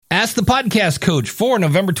Ask the Podcast Coach for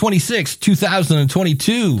November 26,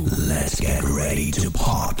 2022. Let's get ready to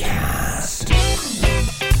podcast.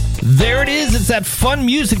 There it is. It's that fun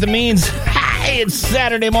music that means, hey, it's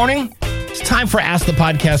Saturday morning. It's time for Ask the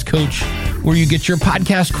Podcast Coach, where you get your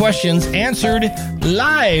podcast questions answered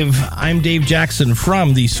live. I'm Dave Jackson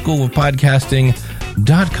from the School of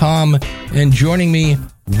Podcasting.com, and joining me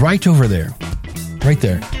right over there,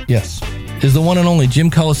 yes, is the one and only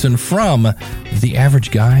Jim Cullison from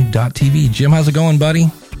TheAverageGuy.tv. Jim, how's it going, buddy?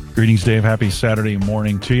 Greetings, Dave. Happy Saturday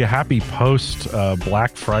morning to you. Happy post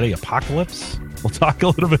Black Friday apocalypse. We'll talk a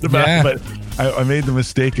little bit about it, but I made the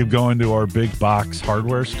mistake of going to our big box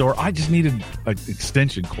hardware store. I just needed an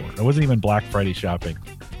extension cord. I wasn't even Black Friday shopping.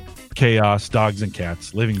 Chaos, dogs and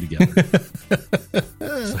cats living together.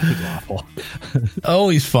 Something awful.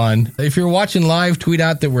 Always fun. If you're watching live, tweet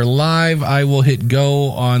out that we're live. I will hit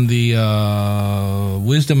go on the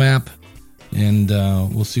Wisdom app, and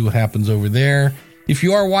we'll see what happens over there. If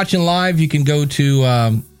you are watching live, you can go to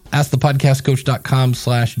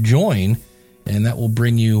askthepodcastcoach.com/join, and that will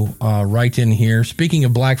bring you right in here. Speaking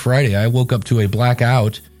of Black Friday, I woke up to a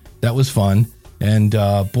blackout. That was fun. And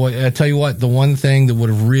boy, I tell you what, the one thing that would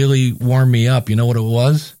have really warmed me up, you know what it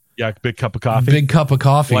was? Yeah, big cup of coffee. Big cup of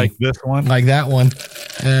coffee. Like this one? Like that one.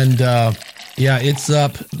 And yeah, it's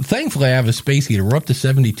up. Thankfully, I have a space heater. We're up to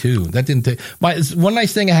 72. That didn't take... One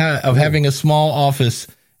nice thing of having a small office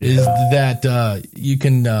is that you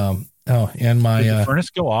can... and my... Did the furnace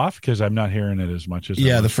go off? Because I'm not hearing it as much as...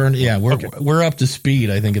 Yeah, the furnace... Yeah, we're up to speed,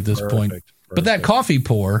 I think, at this point. Perfect. But that coffee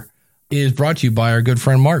pour is brought to you by our good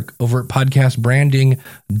friend Mark over at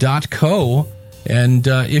podcastbranding.co. And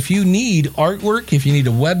if you need artwork, if you need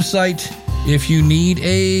a website, if you need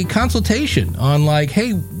a consultation on like,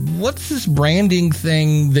 hey, what's this branding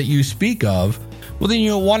thing that you speak of? Well, then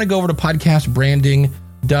you'll want to go over to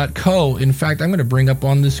podcastbranding.co. In fact, I'm going to bring up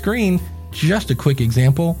on the screen just a quick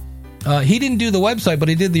example. He didn't do the website, but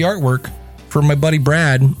he did the artwork for my buddy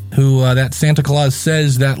Brad, who that Santa Claus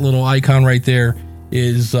says that little icon right there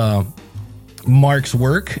is Mark's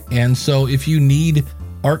work. And so if you need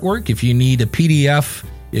artwork, if you need a PDF,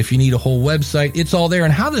 if you need a whole website, it's all there.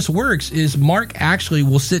 And how this works is Mark actually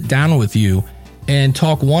will sit down with you and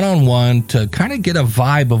talk one-on-one to kind of get a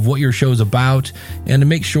vibe of what your show's about and to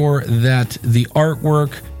make sure that the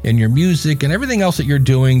artwork and your music and everything else that you're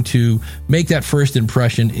doing to make that first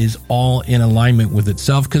impression is all in alignment with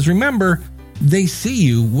itself. Because remember, they see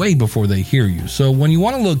you way before they hear you. So when you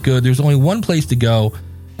want to look good, there's only one place to go,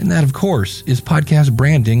 and that, of course, is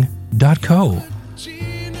podcastbranding.co.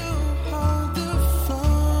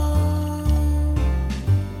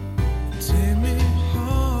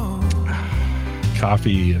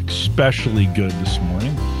 Coffee especially good this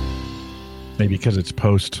morning. Maybe because it's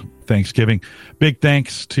post-Thanksgiving. Big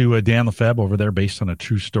thanks to Dan Lefebvre over there, based on a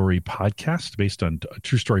True Story podcast, based on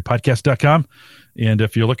truestorypodcast.com. And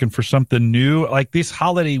if you're looking for something new, like these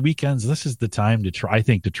holiday weekends, this is the time to try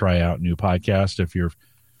out new podcasts.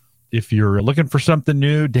 If you're looking for something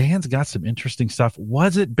new, Dan's got some interesting stuff.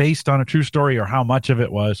 Was it based on a true story or how much of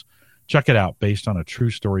it was? Check it out, based on a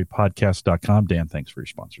truestorypodcast.com. Dan, thanks for your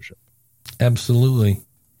sponsorship. Absolutely.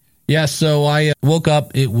 Yeah, so I woke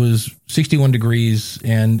up, it was 61 degrees,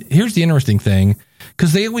 and here's the interesting thing,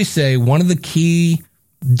 because they always say one of the key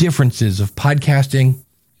differences of podcasting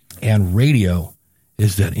and radio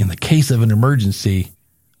is that in the case of an emergency,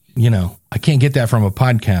 I can't get that from a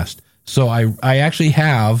podcast. So I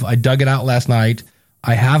dug it out last night.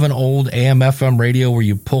 I have an old AM/FM radio where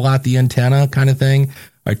you pull out the antenna kind of thing.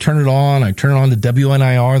 I turn it on to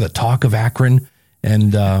WNIR, the Talk of Akron,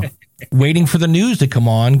 and waiting for the news to come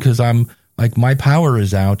on because I'm like, my power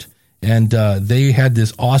is out. And they had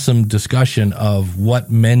this awesome discussion of what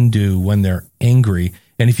men do when they're angry.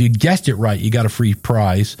 And if you guessed it right, you got a free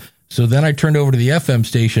prize. So then I turned over to the FM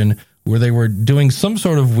station where they were doing some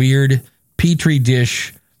sort of weird Petri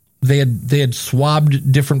dish. They had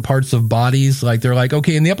swabbed different parts of bodies. Like they're like,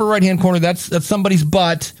 okay, in the upper right-hand corner, that's somebody's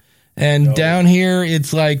butt. And down here,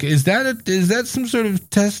 it's like, is that some sort of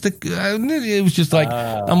it was just like,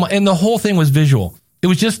 and the whole thing was visual. It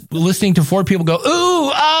was just listening to four people go, ooh,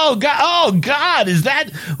 oh God, is that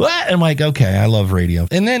what? And I'm like, okay, I love radio.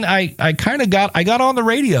 And then I got on the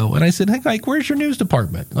radio and I said, hey, like, where's your news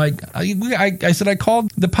department? Like, I said, I called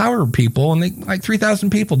the power people and they like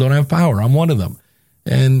 3,000 people don't have power. I'm one of them.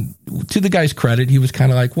 And to the guy's credit, he was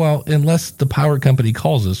kind of like, well, unless the power company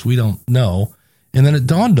calls us, we don't know. And then it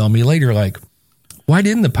dawned on me later, like, why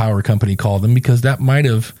didn't the power company call them? Because that might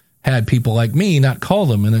have had people like me not call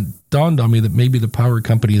them. And it dawned on me that maybe the power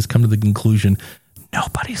company has come to the conclusion,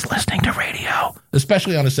 nobody's listening to radio,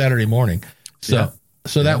 especially on a Saturday morning. So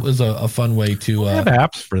So that was a fun way to have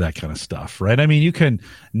apps for that kind of stuff, right? I mean, you can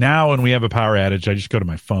now when we have a power outage, I just go to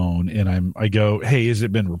my phone and I go, hey, has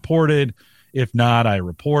it been reported? If not, I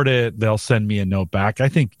report it. They'll send me a note back. I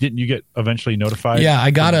think, didn't you get eventually notified? Yeah, I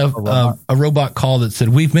got a robot call that said,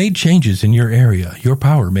 we've made changes in your area. Your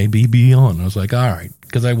power may be beyond. I was like, all right.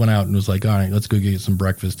 Because I went out and was like, all right, let's go get some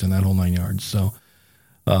breakfast and that whole 9 yards. So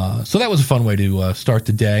that was a fun way to start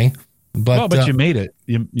the day. But you made it.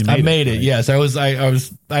 You made it. Right? Yes, I was.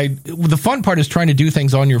 The fun part is trying to do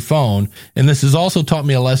things on your phone, and this has also taught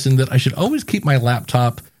me a lesson that I should always keep my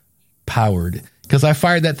laptop powered, because I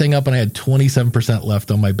fired that thing up and I had 27%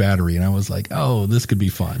 left on my battery, and I was like, "Oh, this could be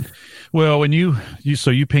fun." Well, when you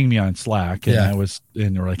pinged me on Slack, and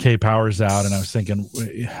and you were like, "Hey, power's out," and I was thinking,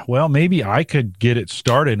 well, maybe I could get it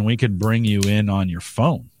started, and we could bring you in on your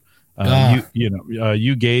phone.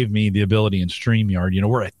 You gave me the ability in StreamYard.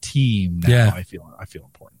 We're a team now. Yeah. I feel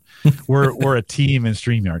important. We're a team in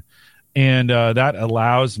StreamYard, and that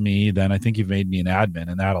allows me. Then I think you've made me an admin,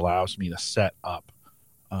 and that allows me to set up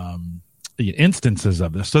the instances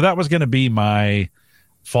of this. So that was going to be my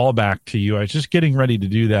fallback to you. I was just getting ready to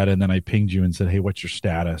do that, and then I pinged you and said, "Hey, what's your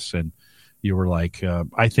status?" And you were like,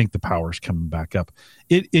 I think the power's coming back up.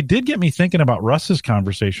 It did get me thinking about Russ's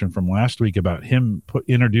conversation from last week about him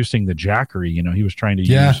introducing the Jackery. He was trying to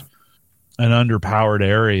use an underpowered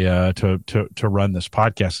area to run this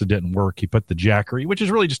podcast. It didn't work. He put the Jackery, which is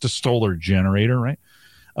really just a solar generator, right,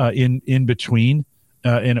 in between,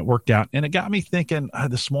 and it worked out. And it got me thinking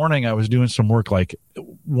this morning. I was doing some work. Like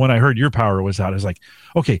when I heard your power was out, I was like,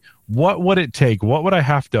 okay, what would it take? What would I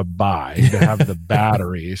have to buy to have the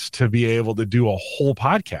batteries to be able to do a whole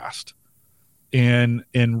podcast and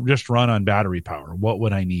just run on battery power? What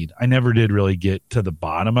would I need? I never did really get to the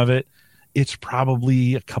bottom of it. It's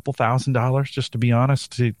probably a couple $1,000s, just to be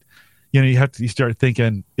honest. You start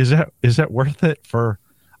thinking, is that worth it for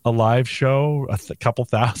a live show? A couple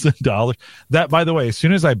 $1,000. That, by the way, as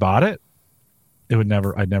soon as I bought it, I bought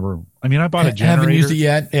a generator. Haven't used it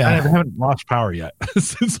yet. Yeah. I haven't lost power yet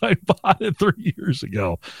since I bought it 3 years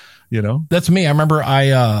ago. That's me. I remember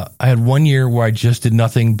I had 1 year where I just did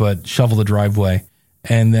nothing but shovel the driveway,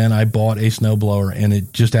 and then I bought a snowblower, and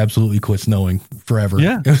it just absolutely quit snowing forever.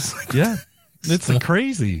 Yeah, it was like, it's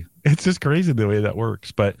crazy. It's just crazy the way that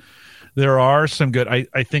works. But there are some good.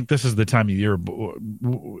 I think this is the time of year.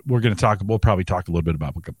 We're going to talk. We'll probably talk a little bit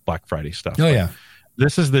about Black Friday stuff. Oh yeah.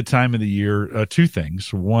 This is the time of the year. Two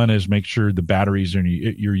things. One is make sure the batteries are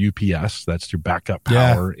in your UPS. That's your backup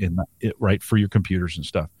power right for your computers and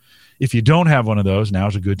stuff. If you don't have one of those,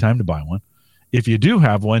 now's a good time to buy one. If you do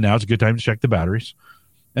have one, now's a good time to check the batteries.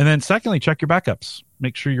 And then secondly, check your backups.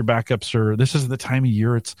 Make sure your backups are, this is the time of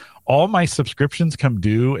year. It's all my subscriptions come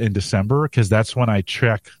due in December because that's when I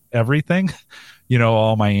check everything.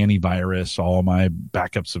 All my antivirus, all my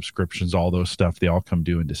backup subscriptions, all those stuff, they all come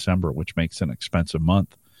due in December, which makes an expensive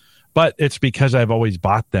month. But it's because I've always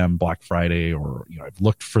bought them Black Friday or, I've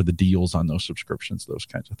looked for the deals on those subscriptions, those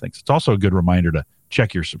kinds of things. It's also a good reminder to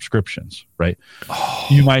check your subscriptions, right? Oh.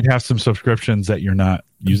 You might have some subscriptions that you're not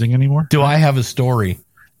using anymore. Do I have a story?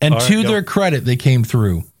 And to their credit, they came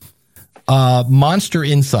through. Monster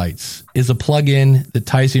Insights is a plugin that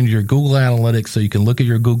ties into your Google Analytics so you can look at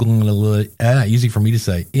your Google Analytics, easy for me to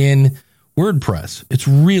say, in WordPress. It's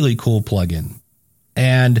really cool plugin.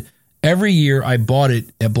 And every year I bought it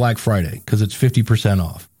at Black Friday because it's 50%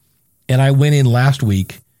 off. And I went in last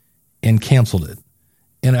week and canceled it.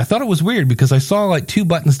 And I thought it was weird because I saw like 2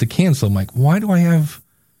 buttons to cancel. I'm like, why do I have?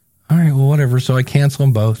 All right, well, whatever. So I cancel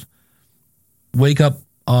them both. Wake up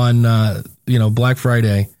on, Black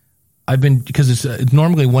Friday. Because it's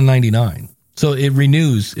normally $199. So it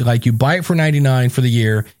renews, like you buy it for $99 for the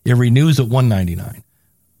year. It renews at $199.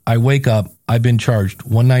 I wake up, I've been charged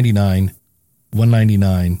 $199,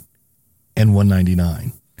 $199, and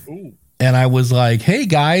 $199. Ooh. And I was like, hey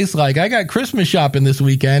guys, like I got Christmas shopping this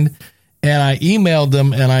weekend. And I emailed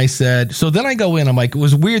them and I said, so then I go in, I'm like, it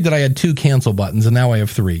was weird that I had 2 cancel buttons and now I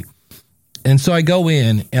have 3. And so I go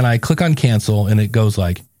in and I click on cancel and it goes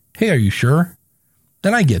like, hey, are you sure?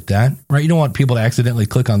 Then I get that, right? You don't want people to accidentally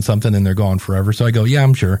click on something and they're gone forever. So I go, yeah,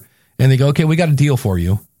 I'm sure. And they go, okay, we got a deal for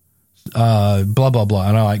you. Blah, blah, blah.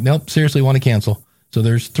 And I'm like, nope, seriously want to cancel. So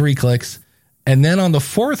there's 3 clicks. And then on the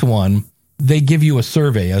 4th one, they give you a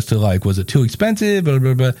survey as to like, was it too expensive? Blah,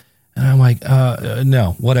 blah, blah. And I'm like,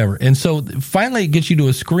 no, whatever. And so finally it gets you to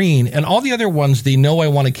a screen and all the other ones, the no, I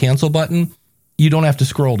want to cancel button, you don't have to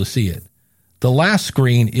scroll to see it. The last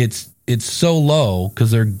screen, it's so low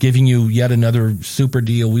because they're giving you yet another super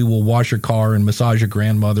deal. We will wash your car and massage your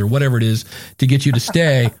grandmother, whatever it is, to get you to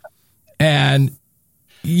stay. And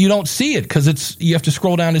you don't see it because you have to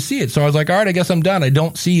scroll down to see it. So I was like, all right, I guess I'm done. I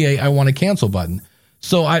don't see I want to cancel button.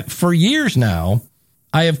 So for years now,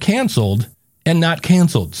 I have canceled and not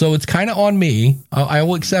canceled. So it's kind of on me. I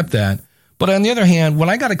will accept that. But on the other hand, when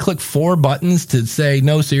I got to click 4 buttons to say,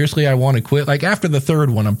 no, seriously, I want to quit, like after the third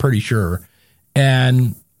one, I'm pretty sure.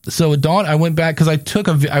 And so at dawn, I went back because I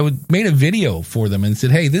made a video for them and said,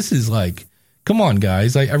 hey, this is like, come on,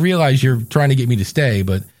 guys. I realize you're trying to get me to stay,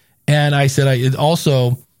 and I said, I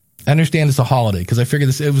understand it's a holiday because I figured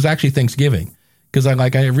it was actually Thanksgiving because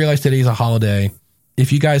I realized today's a holiday.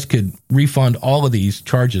 If you guys could refund all of these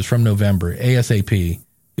charges from November ASAP,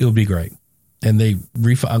 it would be great. And they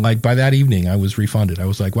refund, by that evening, I was refunded. I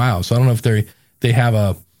was like, wow. So I don't know if they have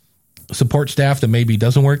a support staff that maybe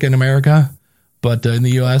doesn't work in America, but in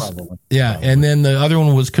the U.S. Probably. Yeah. Probably. And then the other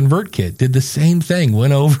one was ConvertKit. Did the same thing.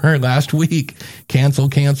 Went over last week. Cancel.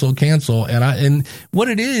 And what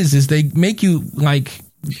it is they make you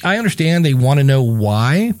I understand they want to know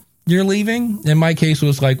why you're leaving. In my case, it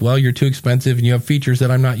was like, well, you're too expensive and you have features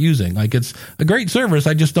that I'm not using. It's a great service.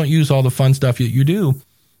 I just don't use all the fun stuff that you do.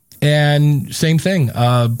 And same thing.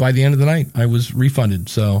 By the end of the night, I was refunded.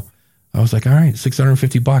 So I was like, all right,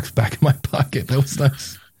 $650 back in my pocket. That was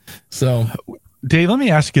nice. So, Dave, let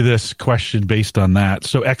me ask you this question based on that.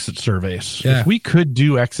 So exit surveys. Yeah. If we could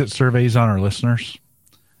do exit surveys on our listeners,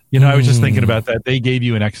 I was just thinking about that. They gave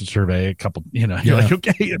you an exit survey, a couple, you're like,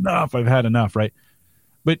 okay, enough. I've had enough, right?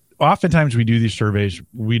 But oftentimes we do these surveys,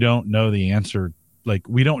 we don't know the answer.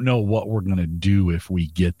 We don't know what we're going to do if we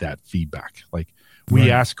get that feedback.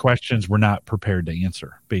 We ask questions we're not prepared to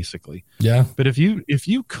answer, basically. Yeah. But if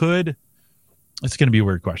you could, it's going to be a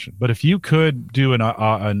weird question, but if you could do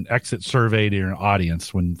an exit survey to your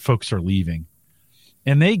audience when folks are leaving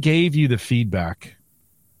and they gave you the feedback,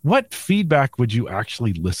 what feedback would you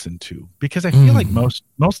actually listen to? Because I feel like most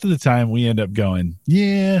of the time we end up going,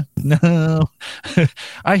 yeah, no,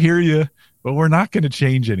 I hear you, but we're not going to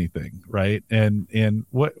change anything. Right. And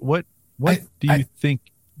what do you think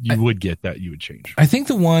you would get that you would change? I think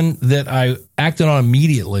the one that I acted on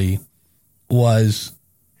immediately was,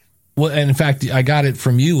 and in fact, I got it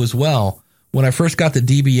from you as well. When I first got the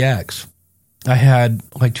DBX, I had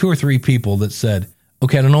 2 or 3 people that said,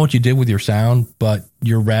 okay, I don't know what you did with your sound, but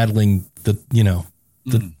you're rattling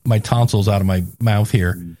my tonsils out of my mouth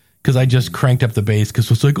here because I just cranked up the bass because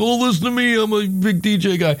it's like, oh, listen to me, I'm a big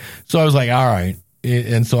DJ guy. So I was like, all right.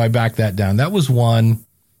 And so I backed that down. That was one.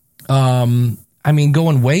 Going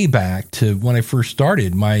way back to when I first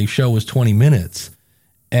started, my show was 20 minutes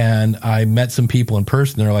and I met some people in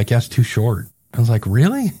person. They're like, that's too short. I was like,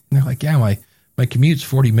 really? And they're like, yeah, my commute's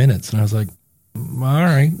 40 minutes. And I was like, all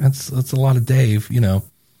right, that's a lot of Dave,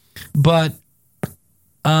 but,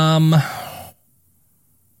 they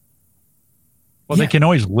can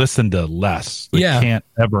always listen to less. They can't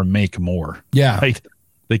ever make more. Yeah. Right?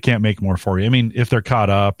 They can't make more for you. if they're caught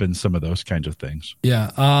up and some of those kinds of things.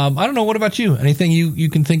 Yeah. I don't know. What about you? Anything you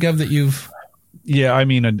can think of that you've? Yeah. I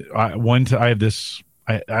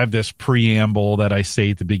have this preamble that I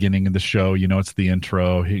say at the beginning of the show. It's the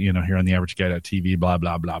intro. Here on the AverageGuy.tv. Blah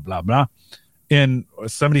blah blah blah blah. And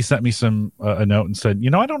somebody sent me a note and said,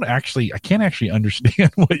 I can't actually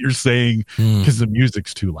understand what you're saying because the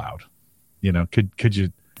music's too loud. Could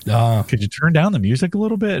you turn down the music a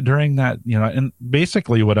little bit during that? And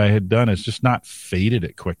basically what I had done is just not faded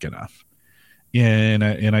it quick enough. And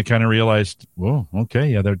I kind of realized, whoa, okay,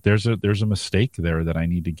 yeah, there's a mistake there that I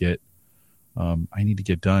need to get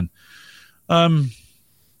done.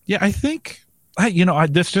 Yeah, I think.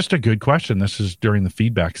 This is just a good question. This is during the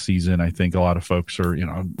feedback season. I think a lot of folks are,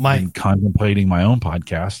 contemplating my own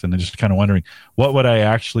podcast and they're just kind of wondering, what would I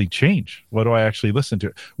actually change? What do I actually listen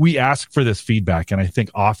to? We ask for this feedback, and I think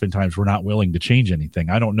oftentimes we're not willing to change anything.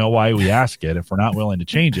 I don't know why we ask it if we're not willing to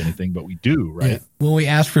change anything, but we do, right? Yeah. When we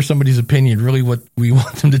ask for somebody's opinion, really what we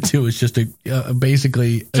want them to do is just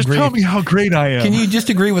basically just agree. Tell me how great I am. Can you just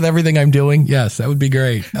agree with everything I'm doing? Yes, that would be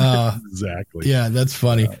great. Exactly. Yeah, that's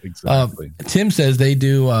funny. Exactly. Tim says they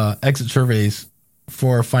do exit surveys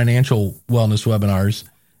for financial wellness webinars,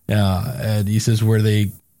 and he says where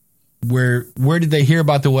did they hear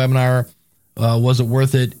about the webinar? Was it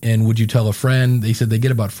worth it? And would you tell a friend? They said they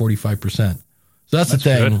get about 45%. So that's the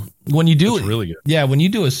thing. Good. When you do that's really good. Yeah, when you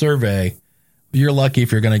do a survey, you're lucky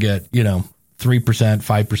if you're going to get 3%,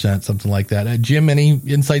 5%, something like that. Jim, any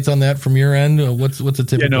insights on that from your end? What's a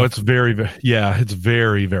typical? Yeah, no, it's it's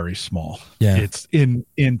very, very small. Yeah, it's in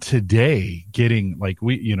today getting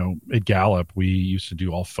we at Gallup we used to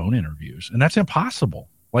do all phone interviews, and that's impossible.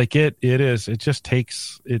 It just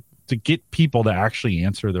takes to get people to actually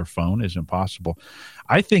answer their phone is impossible.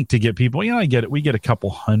 I think to get people, I get it. We get a couple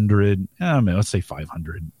hundred, let's say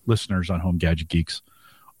 500 listeners on Home Gadget Geeks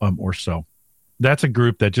or so. That's a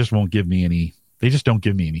group that just won't give me any. They just don't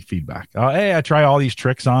give me any feedback. Hey, I try all these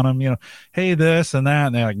tricks on them, hey, this and that.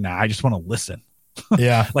 And they're like, nah, I just want to listen.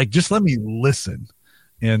 Yeah. Like, just let me listen.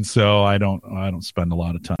 And so I don't spend a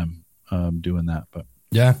lot of time doing that. But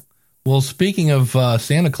yeah. Well, speaking of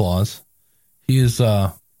Santa Claus, he is,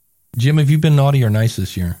 Jim, have you been naughty or nice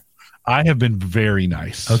this year? I have been very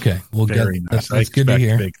nice. Okay. Well, very nice. That's good to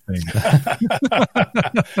hear. Big things.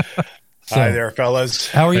 Hi there, fellas.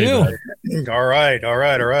 How are you? All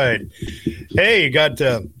right. Hey, got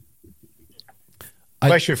a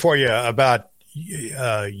question for you about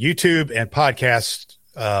YouTube and podcast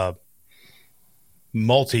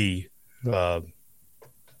multi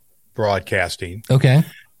broadcasting. Okay.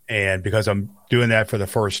 And because I'm doing that for the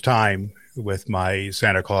first time with my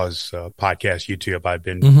Santa Claus podcast YouTube, I've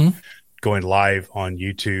been going live on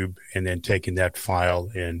YouTube and then taking that file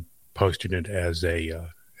and posting it as a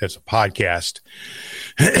podcast.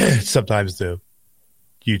 Sometimes the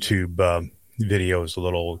YouTube video is a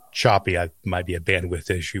little choppy. I might be a bandwidth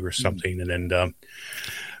issue or something. And then,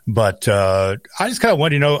 but I just kind of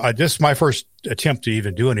want to know, this is my first attempt to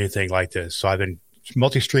even do anything like this. So I've been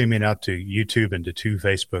multi-streaming out to YouTube and to two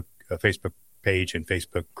Facebook page and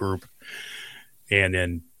Facebook group, and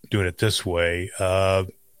then doing it this way.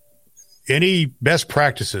 Any best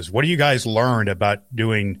practices? What do you guys learned about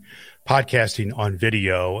doing podcasting on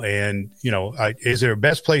video? And, is there a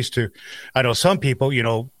best place to, I know some people,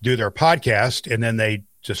 do their podcast and then they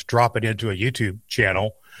just drop it into a YouTube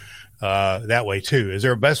channel that way too. Is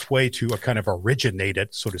there a best way to kind of originate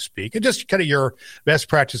it, so to speak? And just kind of your best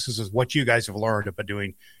practices is what you guys have learned about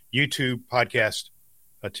doing YouTube podcast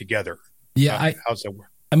together. Yeah. How's that work?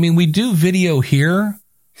 I mean, we do video here,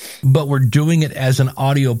 but we're doing it as an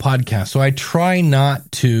audio podcast. So I try not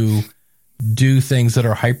to do things that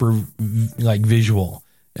are hyper visual.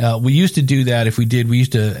 We used to do that.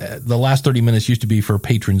 The last 30 minutes used to be for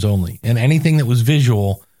patrons only, and anything that was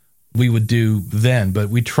visual, we would do then, but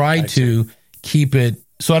we tried to keep it.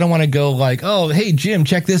 So I don't want to go like, oh, hey, Jim,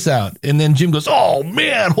 check this out. And then Jim goes, oh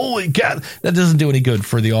man, holy cat. That doesn't do any good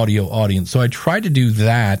for the audio audience. So I tried to do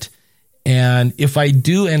that. And if I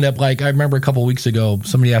do end up, like, I remember a couple of weeks ago,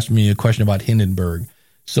 somebody asked me a question about Hindenburg.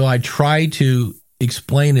 So I try to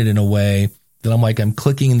explain it in a way that I'm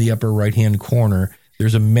clicking in the upper right-hand corner.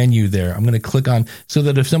 There's a menu there. I'm going to click on so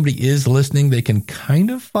that if somebody is listening, they can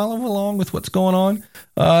kind of follow along with what's going on.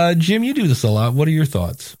 Jim, you do this a lot. What are your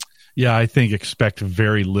thoughts? Yeah, I think expect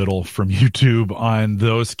very little from YouTube on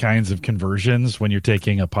those kinds of conversions when you're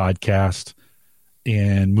taking a podcast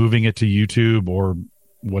and moving it to YouTube or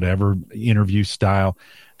whatever interview style.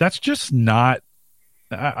 That's just not,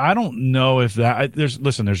 I don't know if that,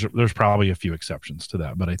 there's probably a few exceptions to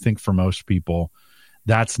that, but I think for most people,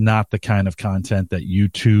 that's not the kind of content that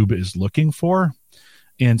YouTube is looking for.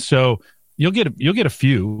 And so you'll get a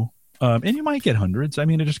few, and you might get hundreds. I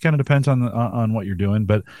mean, it just kind of depends on what you're doing,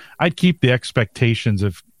 but I'd keep the expectations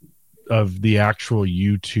of the actual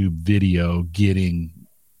YouTube video getting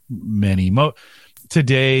many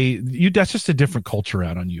today. That's just a different culture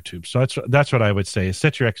out on YouTube. So that's what I would say is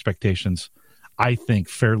set your expectations, I think,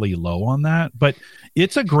 fairly low on that, but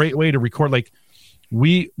it's a great way to record. Like,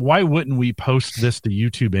 why wouldn't we post this to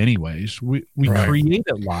YouTube anyways? We Right. create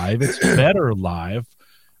it live. It's better live.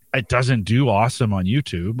 It doesn't do awesome on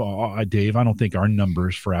YouTube. Dave, I don't think our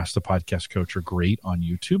numbers for Ask the Podcast Coach are great on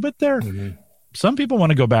YouTube, but some people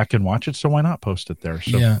want to go back and watch it, so why not post it there?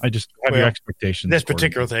 So Yeah. I just have your expectations. This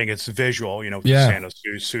particular thing, it's visual, the Santa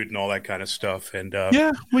suit and all that kind of stuff. And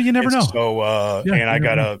well, you never know. So, and I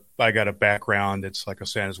got a background. It's like a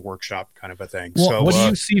Santa's workshop kind of a thing. Well, so What do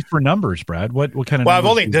you see for numbers, Brad? What kind of? Well, I've numbers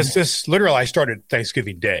only do you this literally I started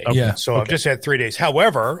Thanksgiving Day. Okay. Yeah. So I've just had 3 days.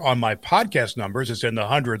 However, on my podcast numbers, it's in the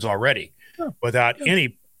hundreds already without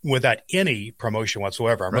any promotion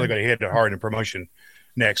whatsoever. I'm really going to hit it hard in promotion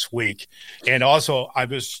next week. And also, I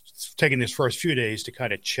was taking this first few days to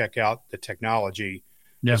kind of check out the technology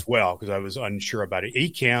as well, because I was unsure about it.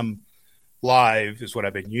 Ecamm Live is what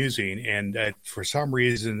I've been using, and for some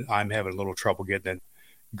reason, I'm having a little trouble getting it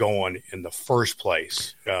going in the first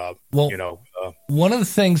place. One of the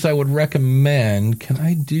things I would recommend, can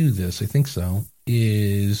I do this? I think so,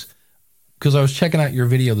 is because I was checking out your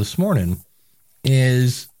video this morning,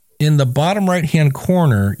 is in the bottom right-hand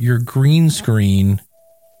corner, your green screen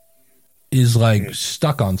is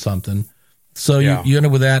stuck on something. So you end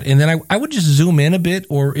up with that. And then I would just zoom in a bit,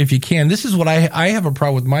 or if you can, this is what I have a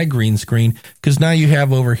problem with my green screen, because now you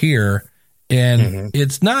have over here, and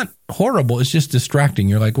it's not horrible. It's just distracting.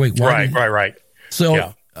 You're like, wait, why? Right.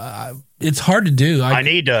 So it's hard to do. I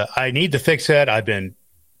need to fix that.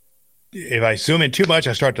 If I zoom in too much,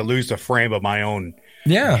 I start to lose the frame of my own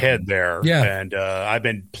head there. Yeah. And I've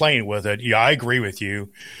been playing with it. Yeah, I agree with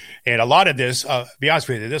you. And a lot of this, be honest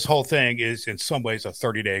with you, this whole thing is in some ways a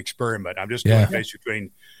 30-day experiment. I'm just doing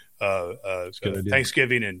basically between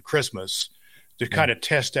Thanksgiving and Christmas to kind of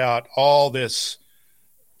test out all this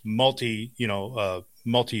multifaceted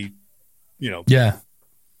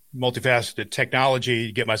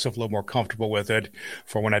technology, get myself a little more comfortable with it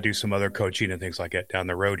for when I do some other coaching and things like that down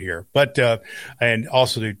the road here. But and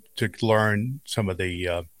also to learn some of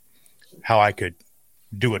the how I could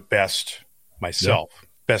do it best myself,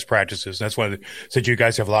 best practices. That's one of the, since you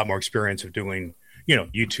guys have a lot more experience of doing,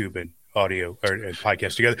 YouTube and audio and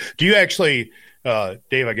podcasts together. Do you actually,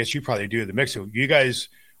 Dave? I guess you probably do the mix. You guys,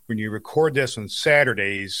 when you record this on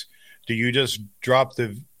Saturdays, do you just drop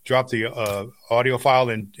the audio file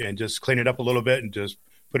and just clean it up a little bit and just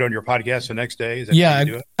put it on your podcast the next day? Is that how you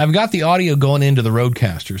do it? I've got the audio going into the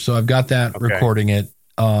Roadcaster, so I've got that recording it.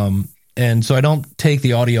 And so I don't take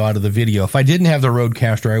the audio out of the video. If I didn't have the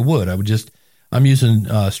Roadcaster, I would. I'm using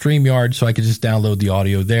StreamYard, so I could just download the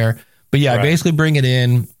audio there. But I basically bring it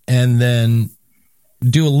in and then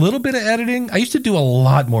do a little bit of editing. I used to do a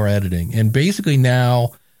lot more editing, and basically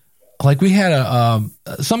now, like we had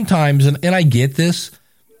sometimes, and I get this,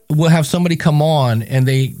 we'll have somebody come on and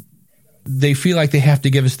they feel like they have to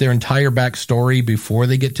give us their entire backstory before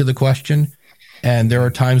they get to the question. And there are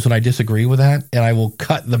times when I disagree with that, and I will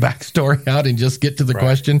cut the backstory out and just get to the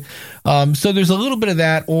question. So there's a little bit of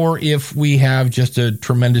that. Or if we have just a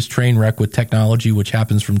tremendous train wreck with technology, which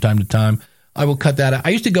happens from time to time, I will cut that out. I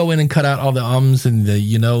used to go in and cut out all the ums and the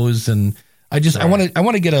you-knows, and I want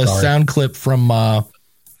to get a sound clip from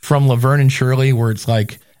Laverne and Shirley where it's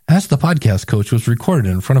like, Ask the Podcast Coach was recorded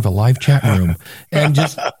in front of a live chat room, and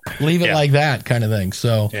just leave it like that kind of thing.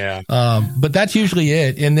 So, but that's usually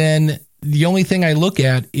it. And then the only thing I look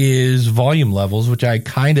at is volume levels, which I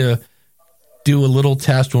kind of do a little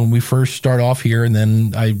test when we first start off here, and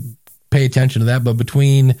then I pay attention to that. But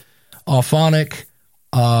between Auphonic,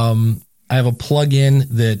 I have a plugin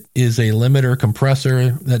that is a limiter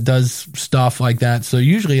compressor that does stuff like that. So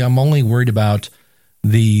usually I'm only worried about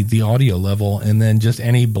the audio level, and then just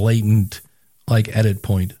any blatant like edit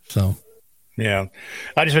point. So I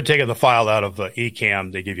just been taking the file out of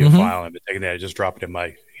Ecamm. They give you a file, and I've been taking that and just drop it in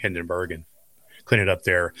my Hindenburg and clean it up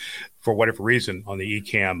there. For whatever reason, on the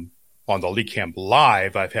Ecamm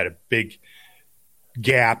Live, I've had a big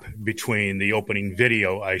gap between the opening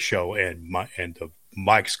video I show and the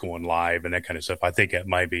mics going live and that kind of stuff. I think that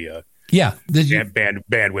might be a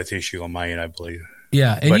bandwidth issue on my end, I believe.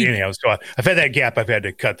 Yeah. But anyhow, so I've had that gap. I've had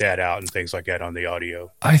to cut that out and things like that on the audio.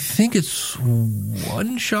 I think it's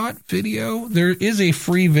One Shot Video. There is a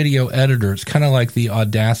free video editor. It's kind of like the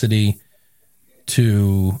Audacity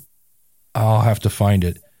I'll have to find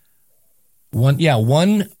it.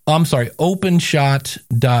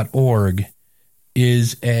 OpenShot.org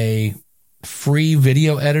is a free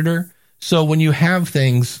video editor. So when you have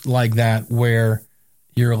things like that where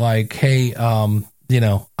you're like, hey, I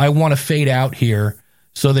want to fade out here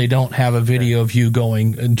so they don't have a video of you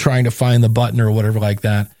going and trying to find the button or whatever like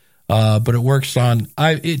that. But it works on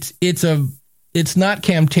it's not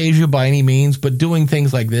Camtasia by any means, but doing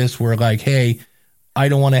things like this where like, hey, I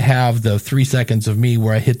don't want to have the 3 seconds of me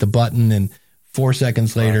where I hit the button and 4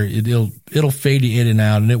 seconds later it'll fade in and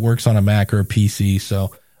out, and it works on a Mac or a PC.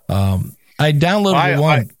 So I downloaded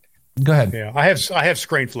one. Go ahead. Yeah, I have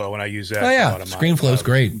ScreenFlow, and I use that. Oh yeah, ScreenFlow is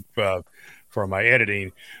great for my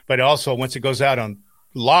editing. But also, once it goes out on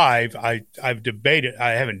live, I've debated.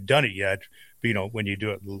 I haven't done it yet. But, when you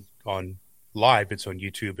do it on live, it's on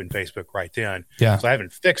YouTube and Facebook right then. Yeah. So I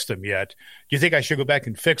haven't fixed them yet. Do you think I should go back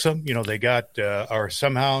and fix them? They got or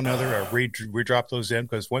somehow or another or redrop those in,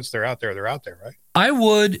 because once they're out there, right? I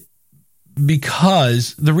would.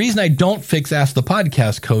 Because the reason I don't fix Ask the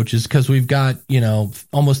Podcast Coach is because we've got,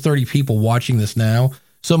 almost 30 people watching this now.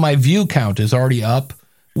 So my view count is already up.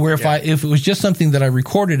 Where if it was just something that I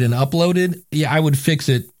recorded and uploaded, I would fix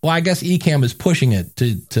it. Well, I guess Ecamm is pushing it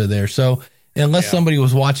to there. So unless somebody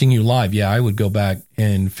was watching you live, I would go back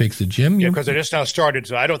and fix it. Jim? Yeah, because I just now started,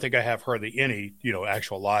 so I don't think I have hardly any,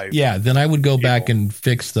 actual live. Yeah, then I would go back and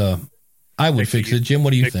fix it. Jim,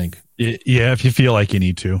 what do you think? Yeah, if you feel like you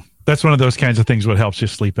need to. That's one of those kinds of things what helps you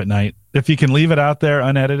sleep at night. If you can leave it out there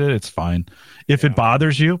unedited, it's fine. If it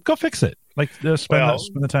bothers you, go fix it. Like spend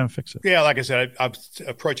the time to fix it. Yeah, like I said, I'm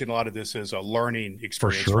approaching a lot of this as a learning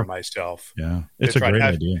experience for myself. Yeah, it's a great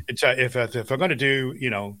idea. If I'm going to do,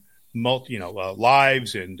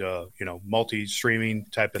 lives and multi-streaming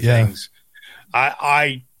type of things.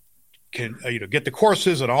 I can get the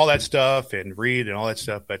courses and all that stuff and read and all that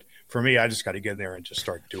stuff, but for me, I just got to get in there and just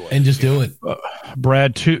start doing it. And just do it.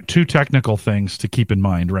 Brad, two technical things to keep in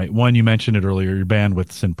mind, right? One, you mentioned it earlier, your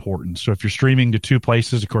bandwidth's important. So if you're streaming to two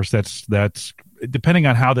places, of course, that's depending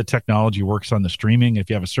on how the technology works on the streaming. If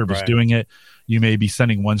you have a service doing it, you may be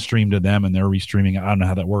sending one stream to them and they're restreaming. I don't know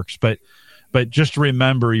how that works, but just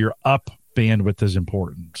remember your up bandwidth is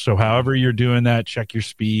important. So however you're doing that, check your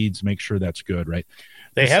speeds, make sure that's good, right?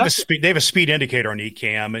 They have a speed indicator on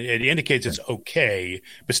Ecamm. It indicates it's okay,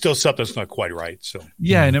 but still something's not quite right. So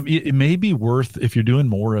yeah, and it may be worth, if you're doing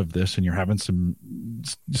more of this and you're having some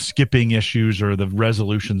skipping issues or the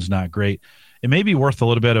resolution's not great, it may be worth a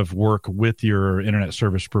little bit of work with your internet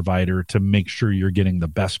service provider to make sure you're getting the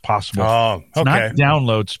best possible. Oh, okay. It's not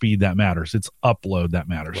download speed that matters. It's upload that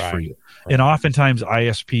matters for you. Right. And oftentimes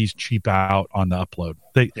ISPs cheap out on the upload.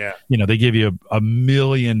 They give you a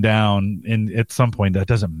million down, and at some point that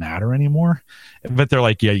doesn't matter anymore. But they're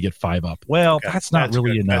like, yeah, you get 5 up. Well, that's not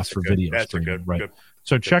really enough for video streaming, right?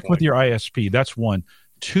 So check with your ISP. That's one.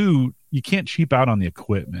 2, you can't cheap out on the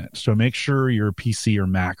equipment. So make sure your PC or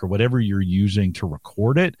Mac or whatever you're using to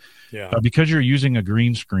record it, because you're using a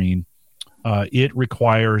green screen, it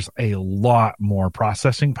requires a lot more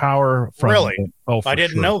processing power. I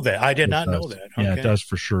didn't know that. I did not know that. Okay. Yeah, it does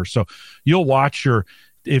for sure. So you'll watch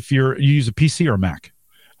if you use a PC or Mac.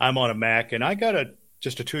 I'm on a Mac, and I got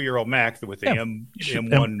just a 2-year-old Mac with the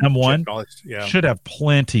M1. M1 should have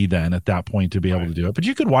plenty then at that point to be able to do it. But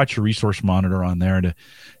you could watch your resource monitor on there to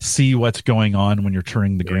see what's going on when you're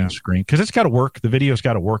turning the green screen, because it's got to work. The video's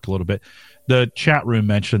got to work a little bit. The chat room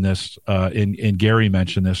mentioned this, and Gary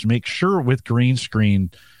mentioned this. Make sure with green screen,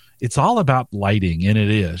 it's all about lighting, and it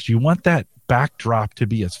is. You want that backdrop to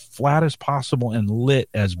be as flat as possible and lit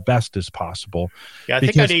as best as possible. Yeah, I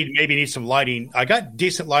think I need some lighting. I got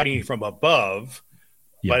decent lighting from above.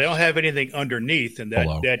 Yes. But I don't have anything underneath, and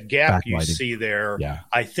that gap you see there,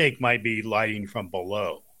 I think might be lighting from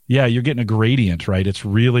below. Yeah, you're getting a gradient, right? It's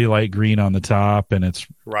really light green on the top, and it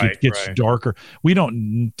gets darker. We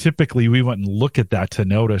wouldn't look at that to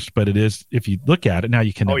notice, but it is, if you look at it now,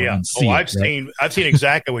 you can see I've seen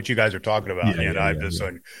exactly what you guys are talking about,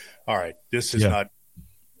 all right, this is not.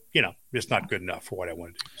 It's not good enough for what I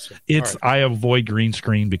want to do. So, I avoid green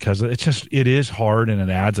screen because it is hard, and it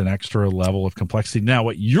adds an extra level of complexity. Now,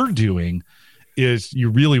 what you're doing is you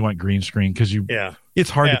really want green screen because it's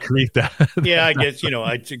hard to create that. I guess,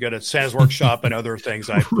 I got a Sans Workshop and other things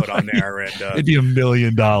I put on there. And it'd be $1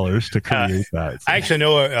 million to create that. I actually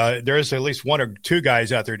know there's at least 1 or 2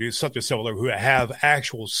 guys out there who do something similar who have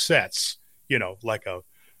actual sets, like a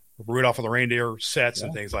Rudolph and the Reindeer sets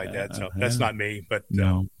and things like that. So that's not me, but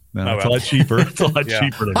no. No, it's a lot cheaper. It's a lot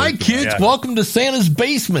cheaper. Hi, kids. Welcome to Santa's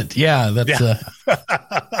basement. That's all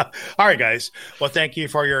right, guys. Well, thank you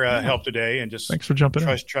for your help today, and just thanks for jumping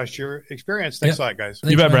in. Trust your experience. Thanks a lot, guys.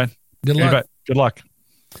 You bet, Brad. Good luck. Good luck.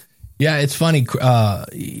 Yeah, it's funny.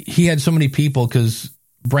 He had so many people because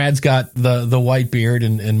Brad's got the white beard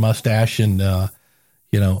and mustache, and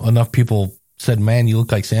enough people said, "Man, you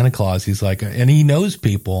look like Santa Claus." He's like, and he knows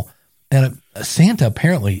people. And Santa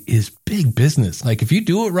apparently is big business. Like if you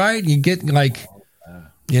do it right, you get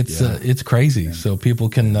it's crazy. Yeah. So people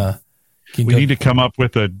can we need to come up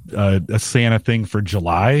with a Santa thing for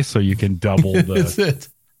July so you can double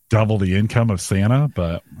double the income of Santa.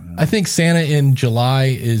 But I think Santa in July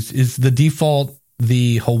is the default,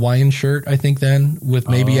 the Hawaiian shirt. I think then with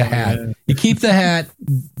maybe a hat. Yeah. You keep the hat,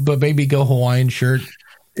 but maybe go Hawaiian shirt.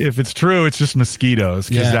 If it's true, it's just mosquitoes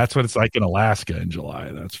because that's what it's like in Alaska in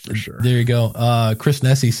July. That's for sure. There you go. Chris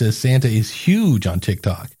Nessie says Santa is huge on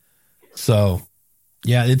TikTok. So,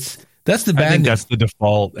 that's the bad. I think that's the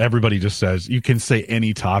default. Everybody just says you can say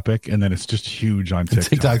any topic, and then it's just huge on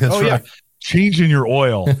TikTok. That's right. Yeah. Changing your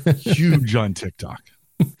oil, huge on TikTok.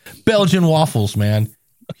 Belgian waffles, man,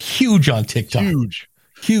 huge on TikTok.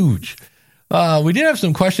 Huge. We did have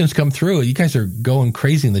some questions come through. You guys are going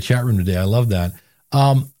crazy in the chat room today. I love that.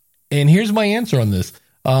 And here's my answer on this.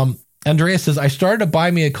 Andrea says, I started to buy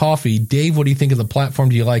me a coffee. Dave, what do you think of the platform?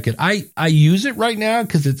 Do you like it? I use it right now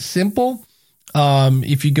because it's simple.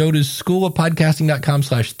 If you go to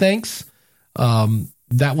schoolofpodcasting.com/thanks,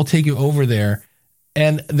 that will take you over there.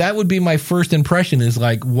 And that would be my first impression is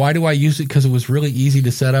like, why do I use it? Because it was really easy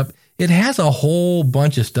to set up. It has a whole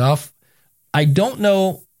bunch of stuff. I don't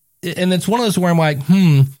know. And it's one of those where I'm like,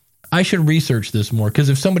 I should research this more. Because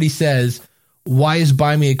if somebody says, why is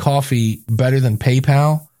Buy Me a Coffee better than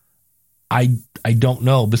PayPal? I don't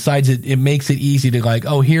know. Besides, it makes it easy to like,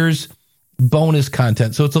 here's bonus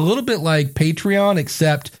content. So it's a little bit like Patreon,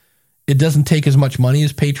 except it doesn't take as much money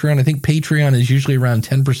as Patreon. I think Patreon is usually around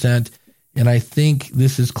 10%. And I think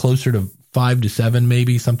this is closer to 5 to 7,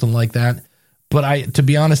 maybe something like that. But to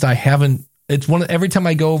be honest, I haven't, every time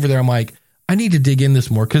I go over there, I'm like, I need to dig in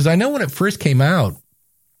this more. Cause I know when it first came out,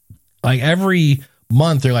 like every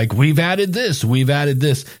month they're like, we've added this.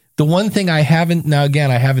 The one thing I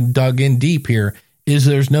haven't dug in deep here is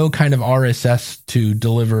there's no kind of RSS to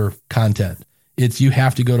deliver content. You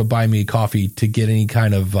have to go to Buy Me a Coffee to get any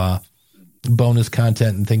kind of bonus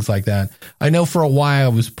content and things like that. I know for a while I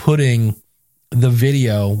was putting the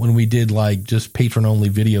video when we did like just patron only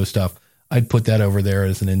video stuff. I'd put that over there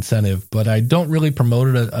as an incentive, but I don't really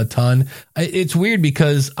promote it a ton. It's weird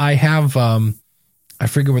because I have, I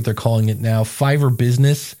forget what they're calling it now, Fiverr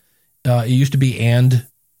Business. It used to be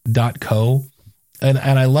and.co. And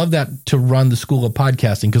I love that to run the School of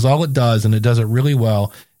Podcasting because all it does, and it does it really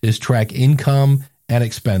well, is track income and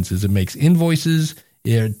expenses. It makes invoices.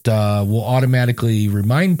 It will automatically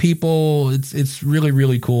remind people. It's really,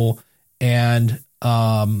 really cool. And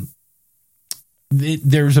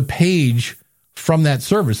there's a page from that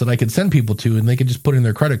service that I could send people to, and they could just put in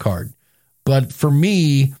their credit card. But for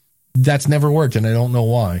me, that's never worked, and I don't know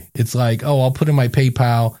why. It's like, oh, I'll put in my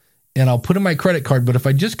PayPal and I'll put in my credit card. But if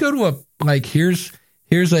I just go to here's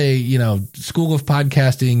a, School of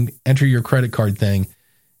Podcasting, enter your credit card thing.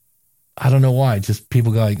 I don't know why. Just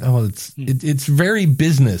people go like, oh, it's very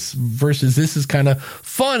business versus this is kind of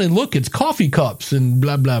fun. And look, it's coffee cups and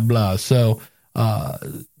blah, blah, blah. So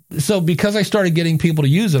because I started getting people to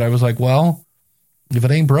use it, I was like, well, if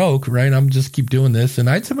it ain't broke, right, I'm just keep doing this. And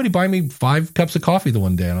I had somebody buy me 5 cups of coffee the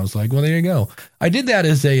one day. And I was like, well, there you go. I did that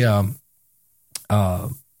as a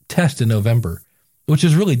test in November, which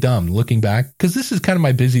is really dumb looking back because this is kind of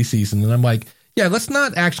my busy season. And I'm like, yeah, let's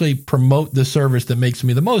not actually promote the service that makes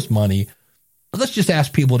me the most money. Let's just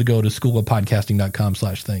ask people to go to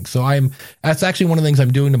schoolofpodcasting.com/thing. So that's actually one of the things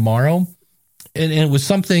I'm doing tomorrow. And it was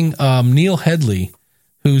something, Neil Headley,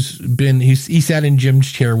 he sat in Jim's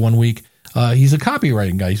chair one week. He's a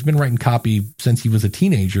copywriting guy. He's been writing copy since he was a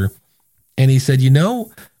teenager. And he said,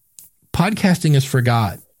 podcasting has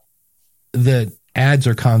forgot that ads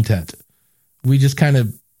are content. We just kind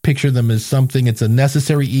of picture them as something, it's a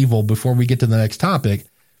necessary evil before we get to the next topic.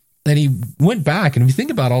 And he went back, and if you think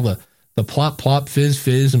about all the plop, plop, fizz,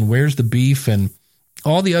 fizz, and where's the beef, and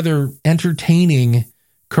all the other entertaining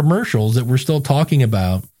commercials that we're still talking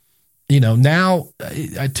about, now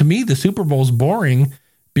to me, the Super Bowl's boring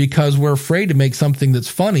because we're afraid to make something that's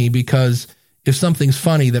funny, because if something's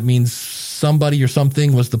funny, that means somebody or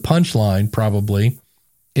something was the punchline probably.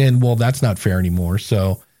 And well, that's not fair anymore.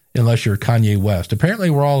 So unless you're Kanye West, apparently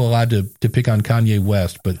we're all allowed to pick on Kanye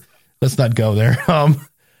West, but let's not go there.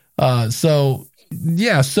 So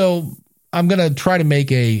I'm going to try to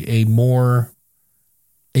make a more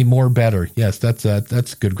better. Yes,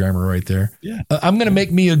 that's good grammar right there. Yeah. I'm going to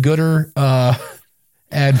make me a gooder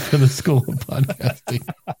ad for the School of Podcasting.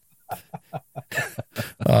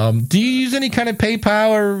 Do you use any kind of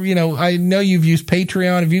PayPal or, I know you've used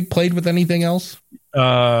Patreon. Have you played with anything else?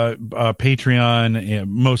 Patreon,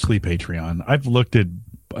 mostly Patreon. I've looked at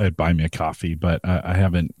Buy Me a Coffee, but I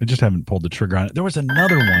just haven't pulled the trigger on it. There was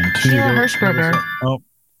another one too. Sheila Hirschberger. Oh,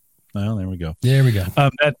 well, there we go. There we go.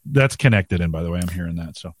 That's connected. And by the way, I'm hearing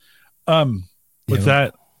that. So, what's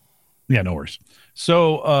that? Yeah, no worries.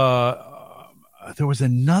 So, there was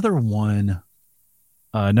another one,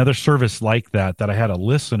 another service like that I had a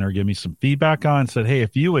listener give me some feedback on, said, hey,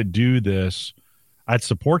 if you would do this, I'd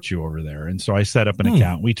support you over there. And so I set up an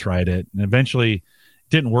account. We tried it, and eventually it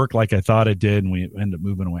didn't work like I thought it did. And we ended up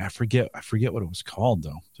moving away. I forget what it was called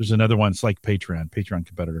though. There's another one. It's like Patreon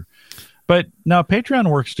competitor, but now Patreon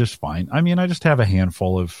works just fine. I mean, I just have a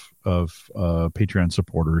handful of Patreon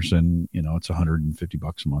supporters, and it's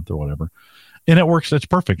 $150 a month or whatever. And it works. It's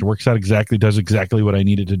perfect. It works out does exactly what I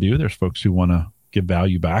needed to do. There's folks who want to give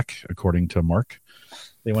value back, according to Mark.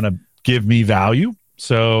 They want to give me value.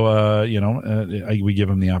 So, we give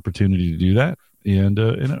them the opportunity to do that, and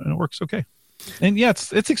it works okay. And yeah,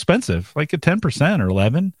 it's expensive, like at 10% or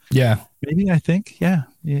 11. Yeah, maybe, I think. Yeah,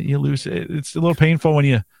 you lose. It's a little painful when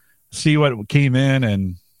you see what came in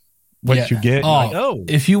and what you get.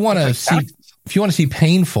 If you want to see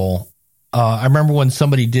painful, I remember when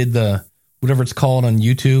somebody did the whatever it's called on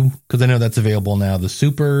YouTube, because I know that's available now, the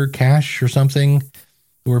Super Cash or something,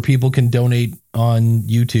 where people can donate on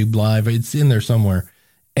YouTube Live. It's in there somewhere.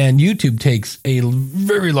 And YouTube takes a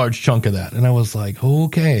very large chunk of that. And I was like,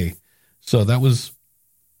 okay. So that was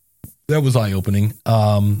eye-opening.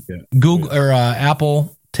 Google or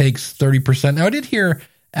Apple takes 30%. Now, I did hear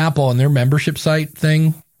Apple on their membership site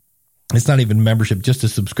thing. It's not even membership, just a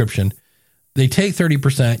subscription. they take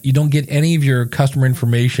 30%. You don't get any of your customer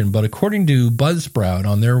information, but according to Buzzsprout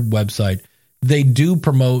on their website, they do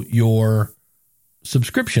promote your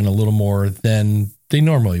subscription a little more than they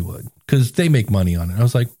normally would because they make money on it. I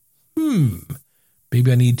was like,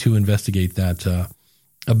 maybe I need to investigate that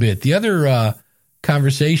a bit. The other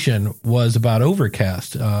conversation was about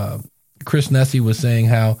Overcast. Chris Nessie was saying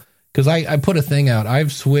how, because I put a thing out,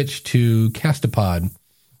 I've switched to Castapod,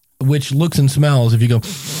 which looks and smells, if you go,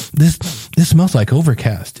 this smells like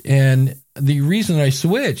Overcast. And the reason I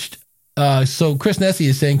switched, so Chris Nessie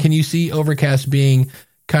is saying, can you see Overcast being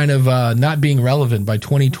kind of not being relevant by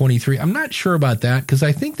 2023? I'm not sure about that because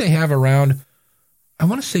I think they have around, I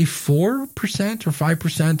want to say 4% or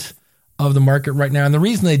 5% of the market right now. And the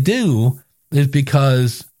reason they do is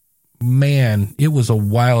because, man, it was a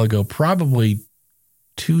while ago, probably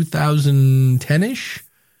 2010-ish.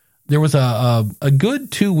 There was a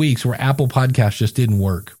good 2 weeks where Apple Podcasts just didn't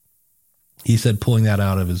work. He said pulling that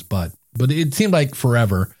out of his butt. But it seemed like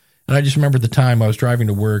forever. And I just remember the time I was driving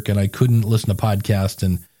to work and I couldn't listen to podcasts.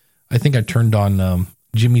 And I think I turned on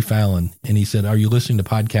Jimmy Fallon and he said, are you listening to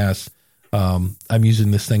podcasts? I'm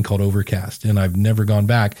using this thing called Overcast. And I've never gone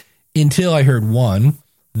back until I heard one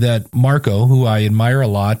that Marco, who I admire a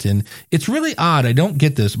lot. And it's really odd. I don't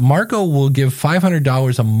get this. Marco will give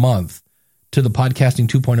 $500 a month to the Podcasting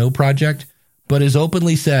 2.0 project, but has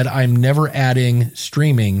openly said, I'm never adding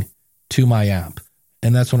streaming to my app.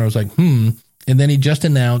 And that's when I was like, And then he just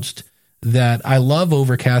announced that I love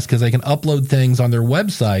Overcast because I can upload things on their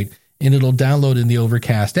website and it'll download in the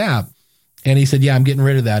Overcast app. And he said, yeah, I'm getting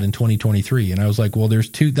rid of that in 2023. And I was like, well, that's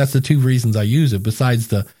the two reasons I use it besides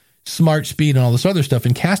the smart speed and all this other stuff.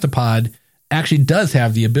 And Castapod actually does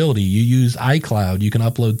have the ability. You use iCloud. You can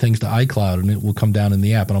upload things to iCloud and it will come down in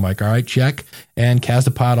the app. And I'm like, all right, check. And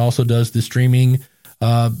Castapod also does the streaming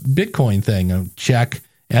Bitcoin thing. Check.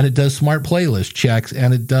 And it does smart playlist checks.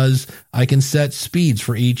 And it does, I can set speeds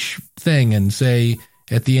for each thing and say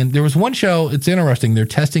at the end, there was one show, it's interesting. They're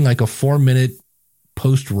testing like a 4-minute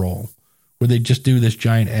post roll where they just do this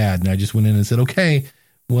giant ad. And I just went in and said, okay,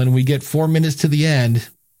 when we get 4 minutes to the end,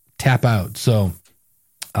 tap out. So,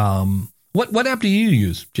 what app do you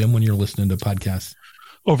use, Jim, when you're listening to podcasts?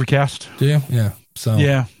 Overcast. Do you? Yeah. So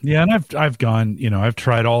yeah. And I've gone, I've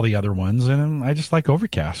tried all the other ones and I just like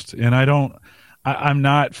Overcast. And I'm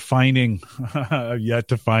not finding yet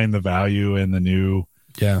to find the value in the new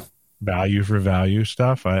value for value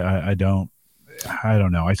stuff. I don't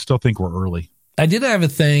know. I still think we're early. I did have a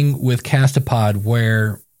thing with Castapod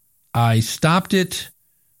where I stopped it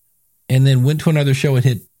and then went to another show and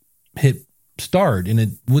hit start and it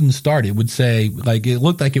wouldn't start. It would say like, it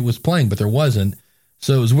looked like it was playing, but there wasn't.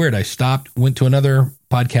 So it was weird. I stopped, went to another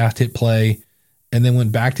podcast, hit play, and then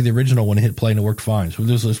went back to the original one and hit play and it worked fine. So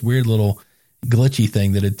there's this weird little glitchy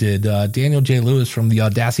thing that it did. Daniel J. Lewis from the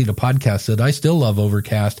Audacity to Podcast said, I still love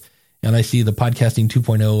Overcast and I see the Podcasting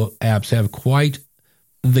 2.0 apps have quite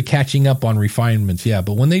the catching up on refinements. Yeah.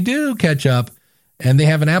 But when they do catch up and they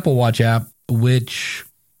have an Apple Watch app, which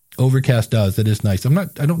Overcast does, that is nice. I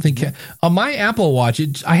don't think on my Apple Watch,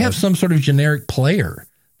 I have some sort of generic player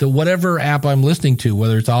that whatever app I'm listening to,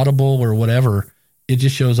 whether it's Audible or whatever, it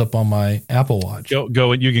just shows up on my Apple Watch.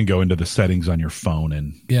 Go. You can go into the settings on your phone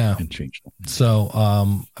and change them. So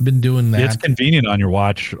I've been doing that. It's convenient on your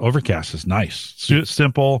watch. Overcast is nice.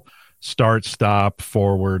 Simple. Start, stop,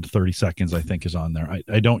 forward, 30 seconds, I think is on there.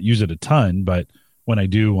 I don't use it a ton, but when I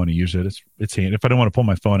do want to use it, it's handy. If I don't want to pull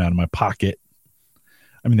my phone out of my pocket,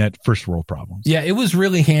 I mean, that first world problems. Yeah, it was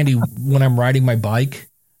really handy when I'm riding my bike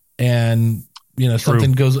and,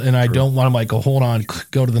 something goes and I don't want to like, hold on,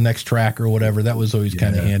 go to the next track or whatever. That was always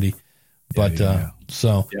kind of handy. But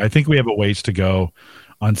so I think we have a ways to go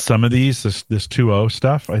on some of these, this 2.0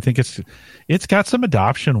 stuff. I think it's got some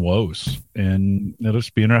adoption woes and it'll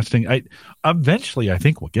just be interesting. Eventually I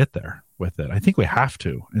think we'll get there with it. I think we have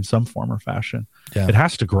to in some form or fashion. Yeah. It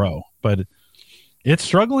has to grow, but it's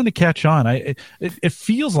struggling to catch on. It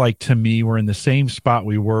feels like to me we're in the same spot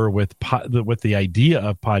we were with the idea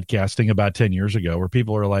of podcasting about 10 years ago, where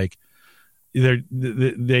people are like, they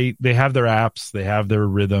have their apps, they have their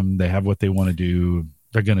rhythm, they have what they want to do.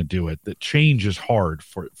 They're going to do it. That change is hard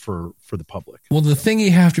for the public. Well, the thing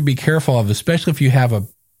you have to be careful of, especially if you have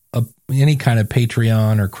any kind of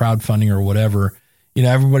Patreon or crowdfunding or whatever,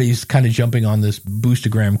 everybody's kind of jumping on this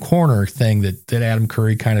Boostagram corner thing that Adam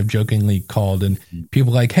Curry kind of jokingly called. And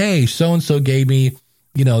people like, hey, so-and-so gave me,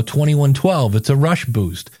 2112. It's a rush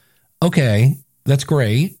boost. Okay, that's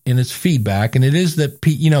great. And it's feedback. And it is that,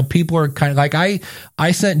 people are kind of like,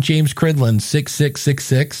 I sent James Cridland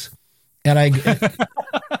 6666 and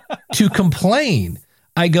to complain.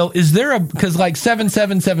 I go, is there because like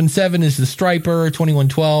 7777 is the striper,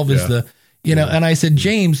 2112 is the, and I said,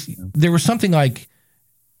 James, there was something like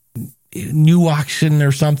new auction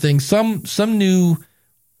or something, some new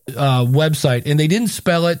website, and they didn't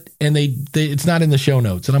spell it, and they it's not in the show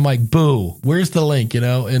notes, and I'm like, boo, where's the link?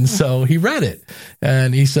 And so he read it,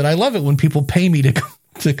 and he said, I love it when people pay me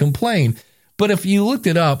to complain. But if you looked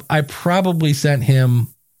it up, I probably sent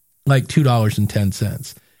him like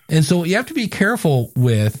 $2.10. And so what you have to be careful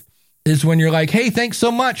with is when you're like, hey, thanks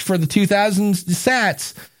so much for the 2,000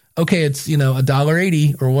 sats. Okay, it's,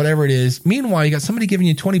 $1.80 or whatever it is. Meanwhile, you got somebody giving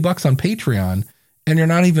you $20 on Patreon and you're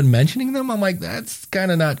not even mentioning them. I'm like, that's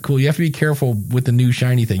kind of not cool. You have to be careful with the new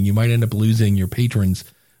shiny thing. You might end up losing your patrons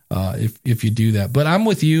if you do that. But I'm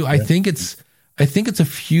with you. Yeah. I think it's a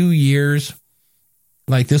few years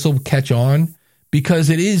like this will catch on, because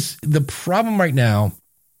it is the problem right now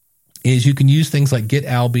is you can use things like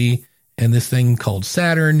GetAlby and this thing called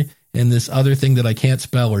Saturn and this other thing that I can't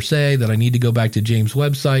spell or say that I need to go back to James'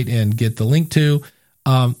 website and get the link to.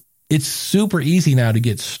 It's super easy now to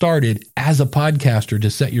get started as a podcaster to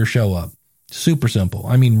set your show up. Super simple.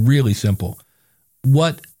 I mean, really simple.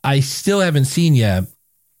 What I still haven't seen yet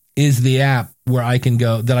is the app where I can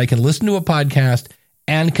go, that I can listen to a podcast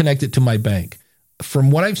and connect it to my bank.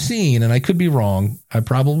 From what I've seen, and I could be wrong, I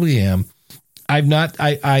probably am,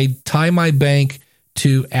 I tie my bank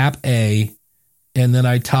to app A, and then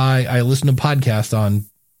I listen to podcasts on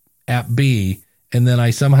app B, and then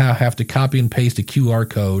I somehow have to copy and paste a QR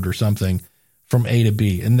code or something from A to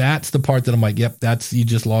B. And that's the part that I'm like, yep, you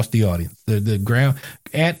just lost the audience.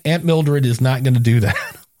 Aunt Mildred is not going to do that.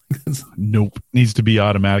 Nope. Needs to be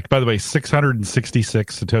automatic. By the way,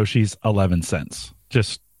 666 Satoshis, 11 cents.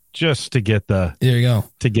 Just to get the, there you go.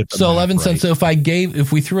 To get the so 11 cents. So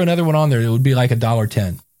if we threw another one on there, it would be like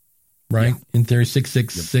 $1.10, right? Yeah. In theory,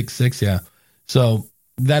 6666. Yeah. So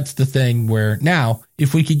that's the thing where now,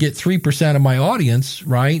 if we could get 3% of my audience,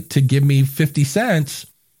 right, to give me 50 cents,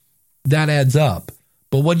 that adds up.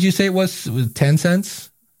 But what did you say it was 10 cents?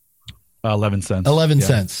 11 cents. 11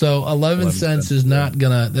 cents. So 11 cents is not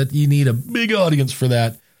that you need a big audience for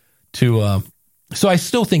that to, so I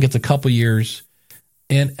still think it's a couple years.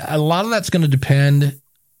 And a lot of that's going to depend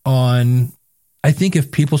on, I think,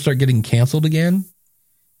 if people start getting canceled again,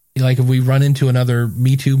 like if we run into another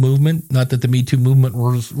Me Too movement, not that the Me Too movement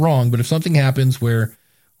was wrong, but if something happens where,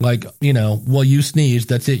 like, well, you sneezed,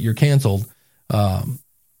 that's it, you're canceled. I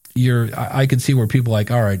could see where people are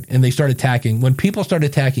like, all right. And they start attacking, when people start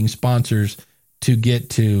attacking sponsors to get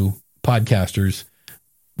to podcasters,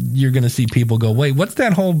 you're going to see people go, wait, what's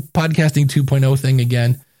that whole podcasting 2.0 thing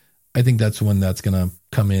again? I think that's when that's going to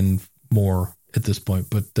come in more at this point.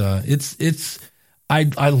 But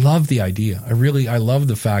I love the idea. I love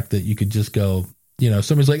the fact that you could just go,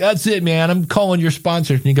 somebody's like, that's it, man, I'm calling your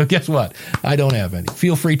sponsors. And you go, guess what? I don't have any.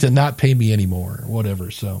 Feel free to not pay me anymore or whatever.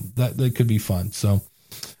 So that could be fun. So,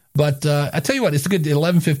 but I tell you what, it's a good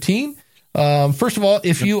 11:15. First of all,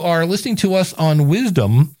 if you are listening to us on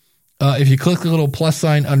Wisdom, if you click the little plus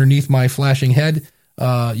sign underneath my flashing head,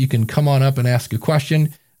 you can come on up and ask a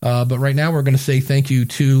question. But right now we're going to say thank you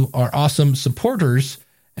to our awesome supporters.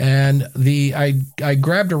 And I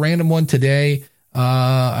grabbed a random one today,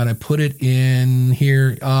 and I put it in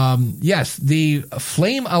here. Yes, the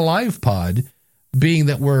Flame Alive pod, being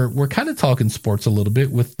that we're kind of talking sports a little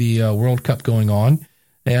bit with the World Cup going on.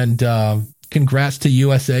 And congrats to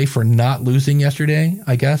USA for not losing yesterday,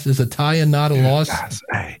 I guess. Is a tie and not a loss.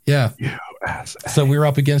 Yeah. USA. So we were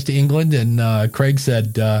up against England, and Craig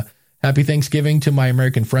said, happy Thanksgiving to my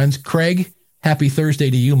American friends. Craig, happy Thursday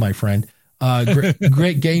to you, my friend.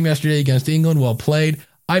 Great game yesterday against England. Well played.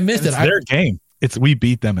 I missed it. It's their game. We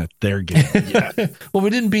beat them at their game. Yeah. Well, we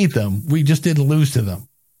didn't beat them. We just didn't lose to them.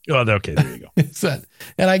 Oh, okay. There you go.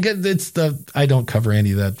 And I get I don't cover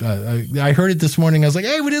any of that. I heard it this morning. I was like,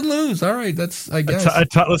 hey, we didn't lose. All right. That's, I guess.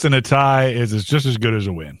 Listen, a tie is just as good as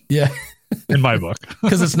a win. Yeah. In my book.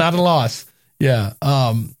 Because it's not a loss. Yeah.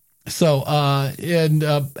 So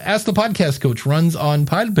Ask the Podcast Coach runs on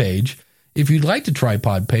Podpage. If you'd like to try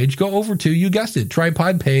Podpage, go over to, you guessed it,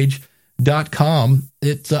 trypodpage.com.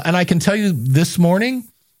 It's and I can tell you this morning,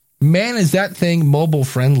 man, is that thing mobile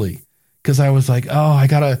friendly? Because I was like, oh, I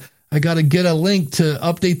gotta get a link to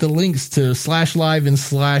update the links to /live and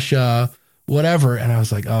whatever. And I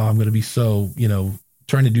was like, oh, I'm gonna be so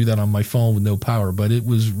trying to do that on my phone with no power. But it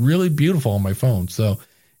was really beautiful on my phone. So.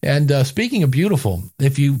 And speaking of beautiful,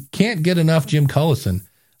 if you can't get enough Jim Cullison,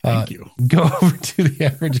 thank you. Go over to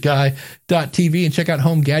theaverageguy.tv and check out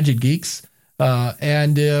Home Gadget Geeks.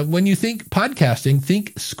 And when you think podcasting,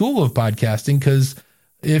 think School of Podcasting, because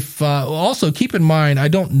also keep in mind, I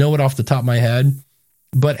don't know it off the top of my head,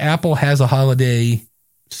 but Apple has a holiday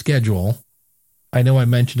schedule. I know I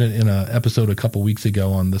mentioned it in an episode a couple weeks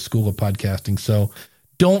ago on the School of Podcasting. So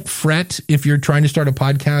don't fret if you're trying to start a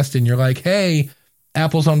podcast and you're like, hey,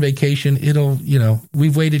 Apple's on vacation.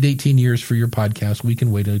 We've waited 18 years for your podcast. We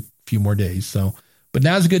can wait a few more days. So, but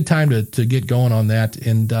now's a good time to get going on that.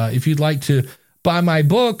 And if you'd like to buy my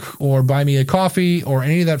book or buy me a coffee or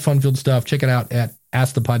any of that fun-filled stuff, check it out at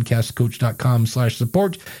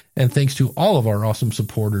askthepodcastcoach.com/support. And thanks to all of our awesome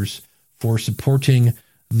supporters for supporting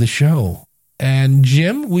the show. And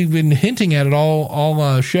Jim, we've been hinting at it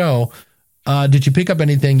all show. Did you pick up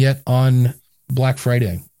anything yet on Black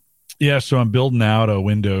Friday? Yeah, so I'm building out a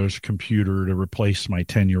Windows computer to replace my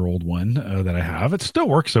 10-year-old one that I have. It still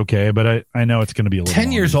works okay, but I know it's going to be a little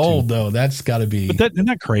 10 years old, though. That's got to be. But isn't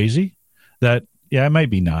that crazy? It might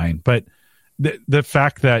be 9. But the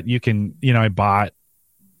fact that you can, when I bought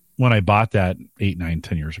that 8, 9,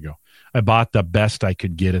 10 years ago, I bought the best I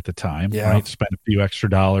could get at the time. Yeah. Right? Spent a few extra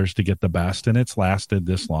dollars to get the best, and it's lasted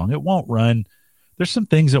this long. It won't run. There's some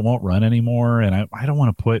things that won't run anymore, and I don't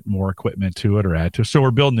want to put more equipment to it or add to it. So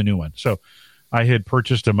we're building a new one. So I had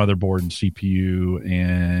purchased a motherboard and CPU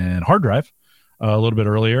and hard drive a little bit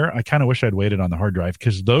earlier. I kind of wish I'd waited on the hard drive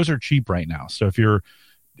because those are cheap right now. So if you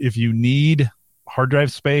need hard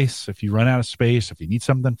drive space, if you run out of space, if you need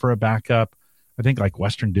something for a backup, I think like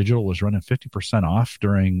Western Digital was running 50% off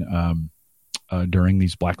during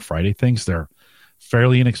these Black Friday things. They're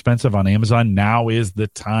fairly inexpensive on Amazon. Now is the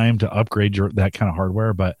time to upgrade that kind of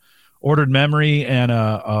hardware, but ordered memory and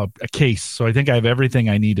a case. So I think I have everything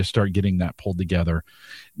I need to start getting that pulled together.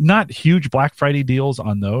 Not huge Black Friday deals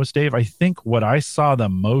on those, Dave. I think what I saw the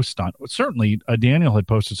most on, certainly Daniel had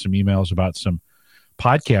posted some emails about some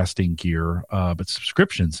podcasting gear, but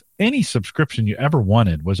subscriptions, any subscription you ever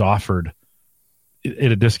wanted was offered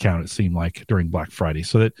at a discount, it seemed like, during Black Friday.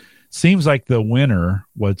 So that seems like the winner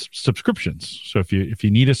was subscriptions. So if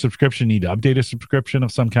you need a subscription, need to update a subscription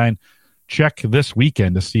of some kind, check this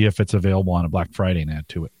weekend to see if it's available on a Black Friday and add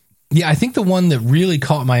to it. Yeah, I think the one that really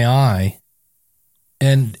caught my eye,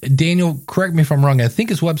 and Daniel, correct me if I'm wrong, I think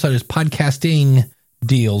his website is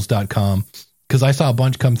podcastingdeals.com, because I saw a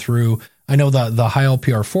bunch come through. I know the Heil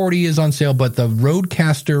PR40 is on sale, but the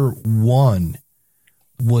Rodecaster 1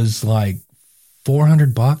 was like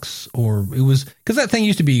 $400, or it was, because that thing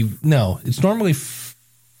used to be, it's normally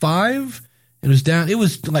 $5. It was down. It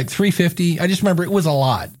was like $350. I just remember it was a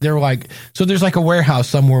lot. They're like, so there's like a warehouse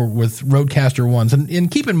somewhere with Rodecaster 1s, and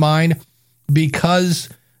keep in mind, because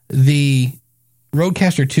the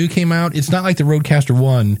Rodecaster 2 came out, it's not like the Rodecaster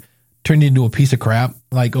 1 turned into a piece of crap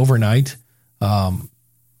like overnight.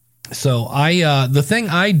 So the thing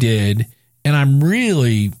I did, and I'm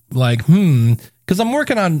really like, because I'm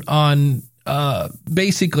working on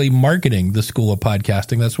basically marketing the School of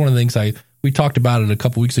Podcasting. That's one of the things we talked about it a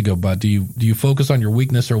couple weeks ago about do you focus on your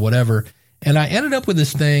weakness or whatever. And I ended up with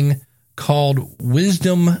this thing called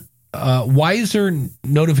Wiser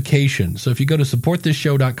Notification. So if you go to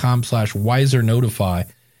supportthisShow.com/wiser notify,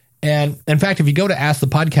 and in fact, if you go to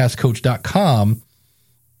askthepodcastcoach.com,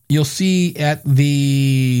 you'll see at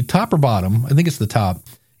the top or bottom, I think it's the top,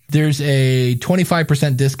 there's a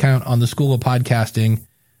 25% discount on the School of Podcasting,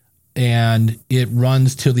 and it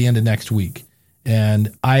runs till the end of next week.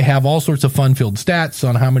 And I have all sorts of fun-filled stats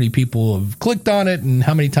on how many people have clicked on it and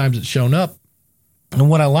how many times it's shown up. And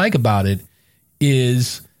what I like about it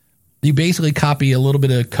is you basically copy a little bit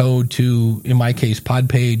of code to, in my case,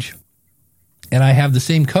 Podpage, and I have the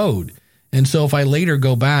same code. And so if I later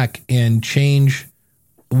go back and change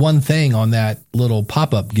one thing on that little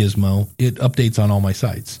pop-up gizmo, it updates on all my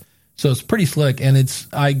sites. So it's pretty slick. And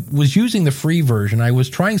I was using the free version. I was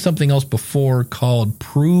trying something else before called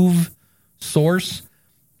Prove Source,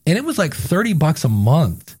 and it was like $30 a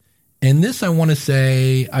month. And this, I want to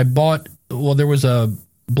say, there was a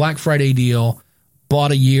Black Friday deal, bought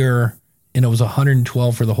a year, and it was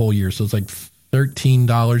 $112 for the whole year. So it's like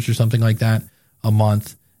 $13 or something like that a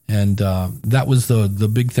month. And that was the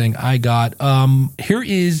big thing I got. Here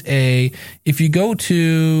is if you go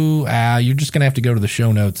to, you're just going to have to go to the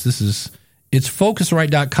show notes. It's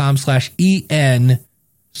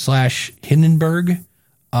Focusrite.com/en/Hindenburg.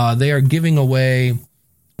 They are giving away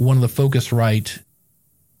one of the Focusrite.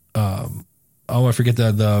 I forget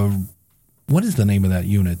what is the name of that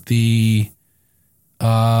unit? The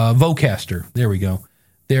Vocaster. There we go.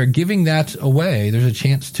 They're giving that away. There's a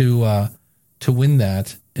chance to win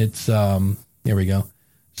that. It's there we go.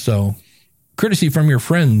 So courtesy from your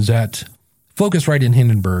friends at Focusrite in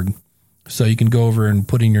Hindenburg. So you can go over and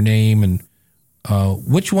put in your name and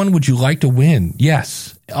which one would you like to win?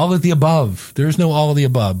 Yes, all of the above. There's no all of the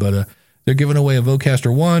above, but They're giving away a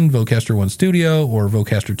Vocaster 1, Vocaster 1 Studio, or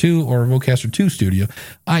Vocaster 2, or Vocaster 2 Studio.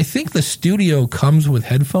 I think the Studio comes with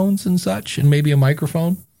headphones and such, and maybe a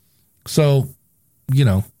microphone. So, you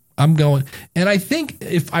know, I'm going. And I think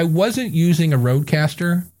if I wasn't using a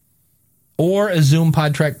Rodecaster or a Zoom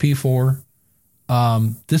PodTrack P4,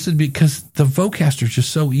 this would be, because the Vocaster is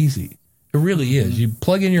just so easy. It really is. You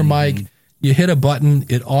plug in your mic, you hit a button,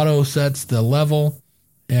 it auto sets the level,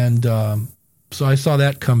 and so I saw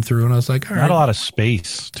that come through, and I was like, all right. Not a lot of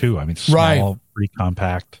space, too. I mean, small, pretty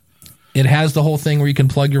compact. It has the whole thing where you can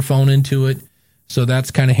plug your phone into it, so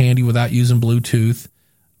that's kind of handy without using Bluetooth.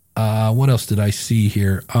 What else did I see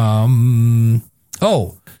here? And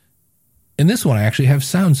this one I actually have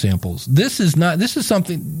sound samples. This is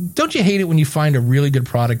something, don't you hate it when you find a really good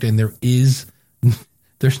product and there's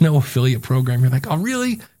no affiliate program? You're like, oh,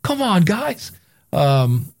 really? Come on, guys.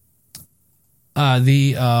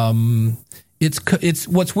 It's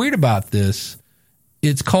what's weird about this,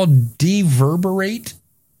 it's called Deverberate.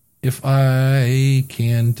 If I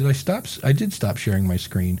can, I did stop sharing my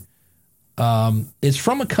screen. It's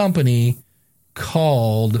from a company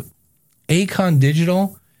called Acon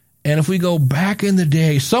Digital. And if we go back in the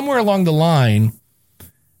day, somewhere along the line,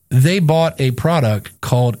 they bought a product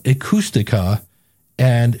called Acoustica,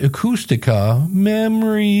 and Acoustica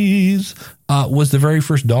Memories was the very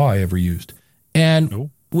first DAW I ever used.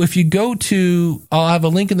 And if you go to, I'll have a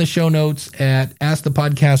link in the show notes at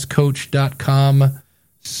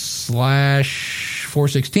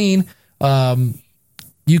askthepodcastcoach.com/416.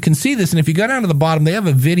 You can see this, and if you go down to the bottom, they have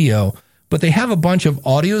a video, but they have a bunch of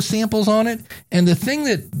audio samples on it. And the thing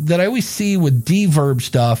that I always see with Deverb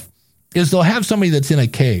stuff is they'll have somebody that's in a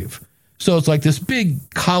cave. So it's like this big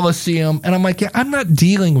coliseum, and I'm like, yeah, I'm not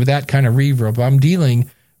dealing with that kind of reverb. I'm dealing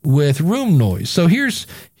with room noise. So here's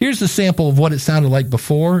a sample of what it sounded like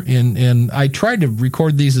before, and I tried to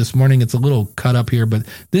record these this morning. It's a little cut up here, but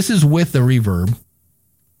this is with the reverb.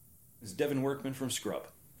 This is Devin Workman from Scrub,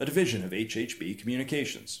 a division of HHB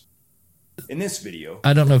Communications. In this video,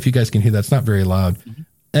 I don't know if you guys can hear that. It's not very loud. Mm-hmm.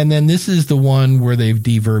 And then this is the one where they've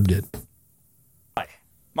deverbed it. Hi,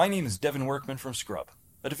 my name is Devin Workman from Scrub,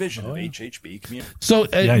 a division of HHB Communications. So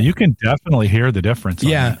yeah, you can definitely hear the difference.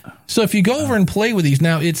 Yeah. So if you go over and play with these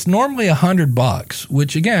now, it's normally $100,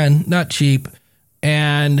 which again, not cheap.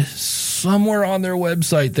 And somewhere on their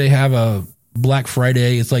website, they have a Black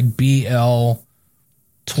Friday. It's like BL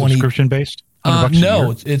 20 subscription based.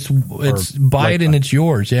 No, it's buy it and it's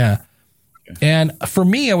yours. Yeah. Okay. And for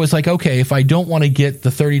me, I was like, okay, if I don't want to get the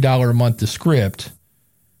 $30 a month Descript,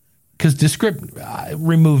 because Descript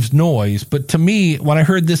removes noise. But to me, when I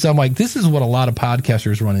heard this, I'm like, this is what a lot of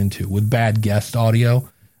podcasters run into with bad guest audio.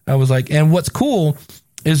 I was like, and what's cool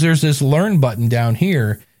is there's this learn button down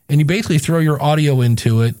here, and you basically throw your audio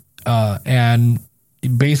into it and you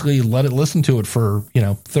basically let it listen to it for,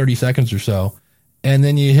 30 seconds or so. And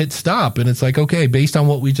then you hit stop, and it's like, okay, based on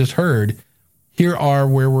what we just heard, here are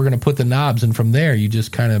where we're going to put the knobs. And from there, you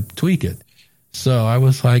just kind of tweak it. So I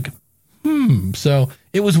was like, So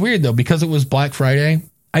it was weird, though, because it was Black Friday.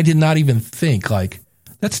 I did not even think, like,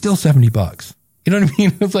 that's still $70. You know what I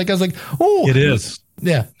mean? It's like, I was like, oh. It is.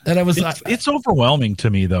 Yeah. And I was it's overwhelming to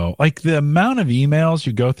me, though. Like, the amount of emails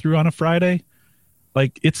you go through on a Friday,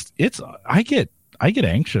 like, I get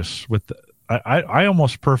anxious with I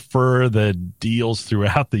almost prefer the deals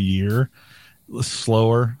throughout the year,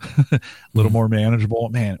 slower, a little more manageable.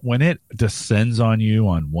 Man, when it descends on you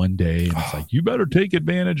on one day, and it's like, you better take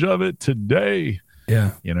advantage of it today.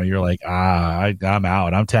 Yeah. You're like, I'm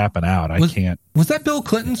out. I'm tapping out. I can't. Was that Bill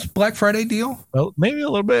Clinton's Black Friday deal? Well, maybe a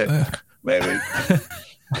little bit. Maybe.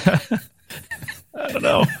 I don't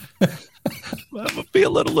know. I'm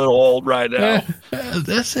feeling a little old right now.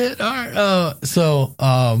 That's it. All right.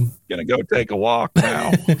 Gonna go take a walk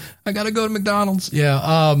now. I gotta go to McDonald's.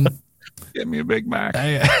 Yeah. Give me a Big Mac.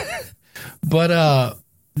 But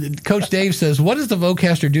Coach Dave says, what does the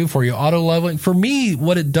Vocaster do for you? Auto leveling? For me,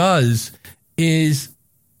 what it does is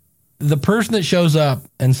the person that shows up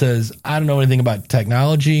and says, I don't know anything about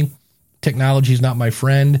technology. Technology is not my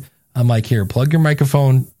friend. I'm like, here, plug your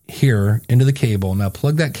microphone here into the cable. Now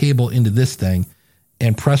plug that cable into this thing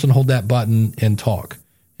and press and hold that button and talk.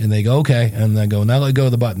 And they go, okay. And then go, now let go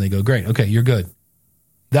of the button. They go, great. Okay, you're good.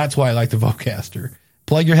 That's why I like the Vocaster.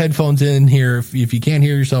 Plug your headphones in here. If you can't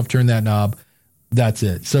hear yourself, turn that knob. That's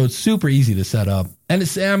it. So it's super easy to set up. And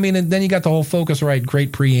and then you got the whole Focusrite,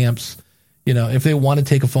 great preamps. If they want to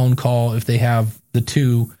take a phone call, if they have the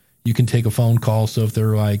two, you can take a phone call. So if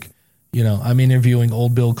they're like, I'm interviewing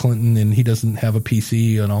old Bill Clinton and he doesn't have a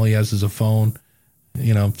PC and all he has is a phone,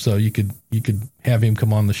 so you could have him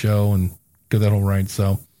come on the show and get that all right.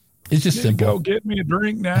 So It's just simple. Go get me a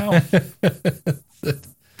drink now.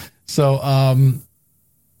 So,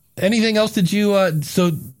 anything else did you,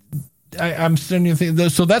 I'm starting to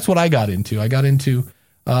think, so that's what I got into. I got into,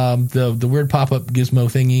 the weird pop-up gizmo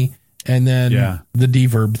thingy and then the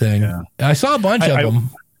Deverb thing. Yeah. I saw a bunch of them.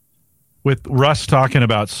 With Russ talking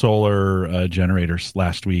about solar generators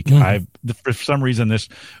last week, for some reason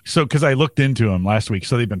because I looked into them last week,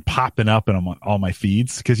 so they've been popping up in all my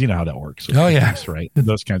feeds because you know how that works. Things, right?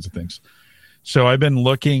 Those kinds of things. So I've been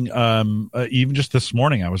looking, even just this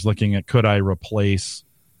morning, I was looking at could I replace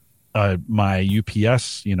my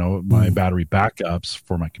UPS, my battery backups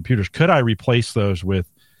for my computers. Could I replace those with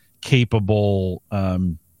capable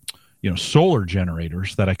solar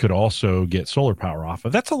generators that I could also get solar power off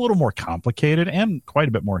of? That's a little more complicated and quite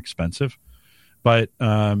a bit more expensive. But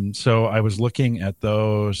so I was looking at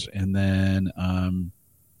those, and then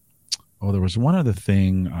there was one other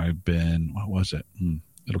thing what was it?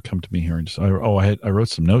 It'll come to me here. I wrote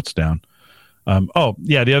some notes down.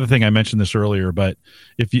 The other thing, I mentioned this earlier, but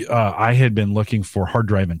if you, I had been looking for hard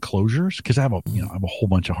drive enclosures because I have a whole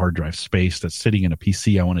bunch of hard drive space that's sitting in a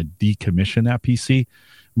PC. I want to decommission that PC,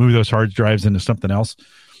 move those hard drives into something else.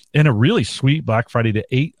 And a really sweet Black Friday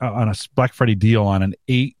deal on an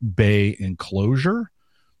 8-bay enclosure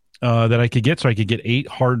that I could get. So I could get 8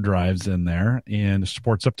 hard drives in there, and it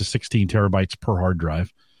supports up to 16 terabytes per hard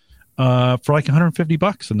drive. For like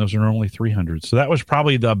 $150, and those are only 300. So that was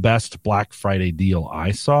probably the best Black Friday deal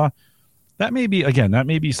I saw. That may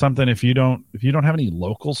be something if you don't have any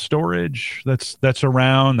local storage that's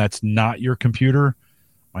around, that's not your computer,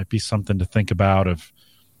 might be something to think about of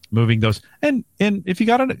moving those. And if you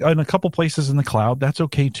got it in a couple places in the cloud, that's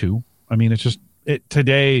okay too. I mean, it's just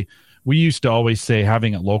today we used to always say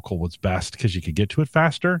having it local was best because you could get to it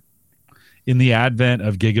faster. In the advent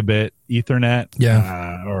of gigabit Ethernet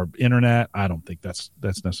or internet, I don't think that's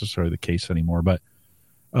necessarily the case anymore. But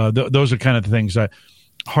those are kind of the things that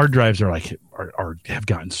hard drives have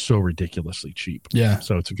gotten so ridiculously cheap. Yeah,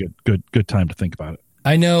 so it's a good time to think about it.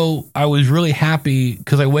 I know I was really happy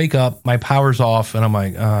because I wake up, my power's off, and I'm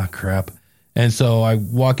like, crap. And so I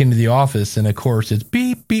walk into the office, and of course it's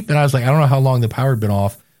beep beep, and I was like, I don't know how long the power had been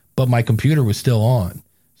off, but my computer was still on,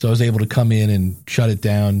 so I was able to come in and shut it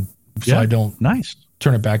down. So I don't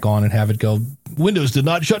turn it back on and have it go, Windows did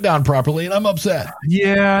not shut down properly, and I'm upset.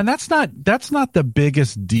 Yeah, and that's not the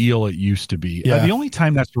biggest deal it used to be. Yeah. The only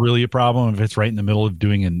time that's really a problem if it's right in the middle of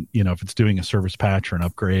doing if it's doing a service patch or an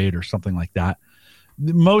upgrade or something like that.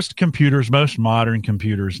 Most modern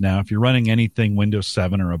computers now, if you're running anything Windows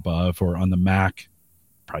 7 or above, or on the Mac,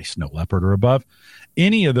 probably Snow Leopard or above,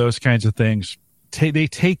 any of those kinds of things, they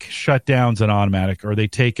take shutdowns and automatic, or they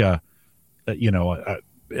take a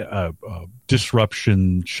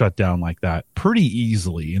disruption shutdown like that pretty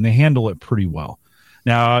easily, and they handle it pretty well.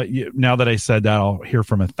 Now that I said that, I'll hear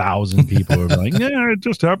from 1,000 people who are like, yeah, it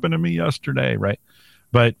just happened to me yesterday, right?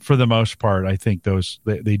 But for the most part, I think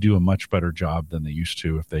they do a much better job than they used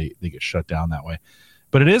to if they get shut down that way.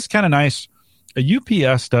 But it is kind of nice. A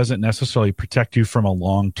UPS doesn't necessarily protect you from a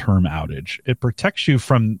long-term outage. It protects you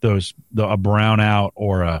from a brownout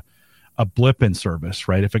or a blip in service,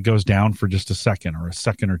 right? If it goes down for just a second or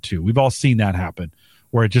or two. We've all seen that happen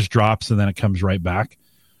where it just drops and then it comes right back.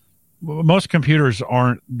 Most computers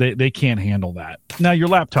they can't handle that. Now your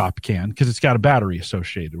laptop can, because it's got a battery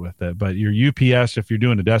associated with it, but your UPS, if you're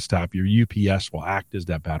doing a desktop, your UPS will act as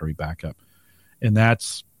that battery backup. And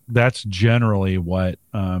that's generally what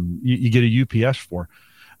you get a UPS for.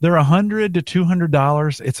 They're $100 to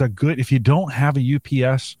 $200. If you don't have a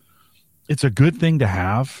UPS, it's a good thing to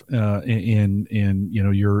have. Your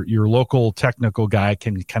local technical guy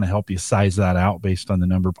can kind of help you size that out based on the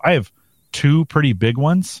number. I have 2 pretty big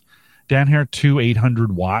ones down here, 2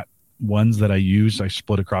 800-watt ones that I use. I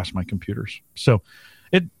split across my computers. So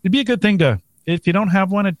it'd be a good thing if you don't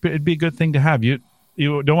have one, it'd be a good thing to have. You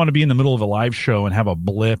don't want to be in the middle of a live show and have a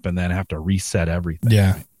blip and then have to reset everything.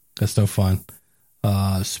 Yeah, that's no fun.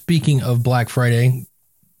 Speaking of Black Friday,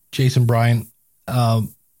 Jason Bryant,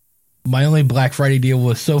 my only Black Friday deal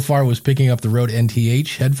was picking up the Rode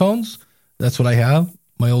NTH headphones. That's what I have.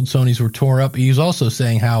 My old Sonys were tore up. He was also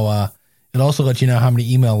saying how it also lets you know how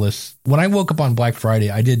many email lists. When I woke up on Black Friday,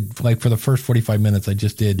 I did, for the first 45 minutes, I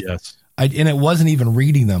just did. Yes. And it wasn't even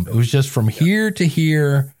reading them. It was just from here to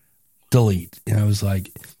here, delete. And I was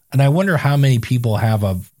like, and I wonder how many people have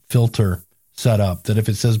a filter set up that if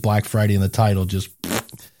it says Black Friday in the title, just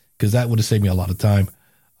because that would have saved me a lot of time.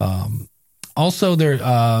 Also, they're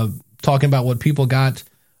talking about what people got.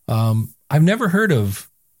 I've never heard of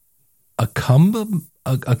a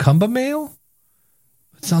Kumba mail.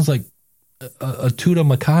 It sounds like a Tuta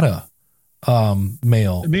Makata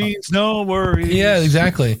mail. It means no worries. Yeah,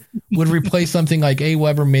 exactly. Would replace something like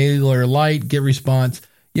Aweber Mailer Lite, get response.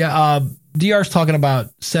 Yeah, DR's talking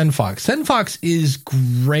about SendFox. SendFox is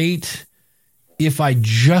great if I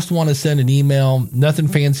just want to send an email, nothing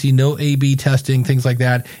fancy, no A/B testing, things like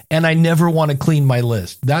that, and I never want to clean my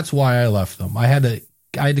list. That's why I left them. I had to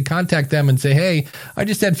contact them and say, hey, I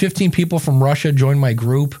just had 15 people from Russia join my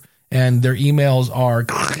group, and their emails are,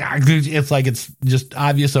 it's like it's just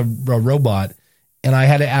obvious a robot. And I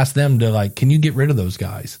had to ask them to, like, can you get rid of those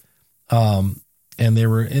guys? And they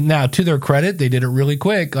were, and now to their credit, they did it really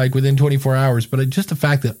quick, like within 24 hours. But just the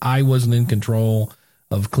fact that I wasn't in control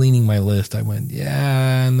of cleaning my list, I went,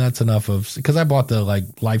 yeah, and that's enough of, because I bought the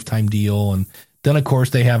like lifetime deal. And then of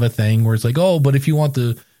course they have a thing where it's like, oh, but if you want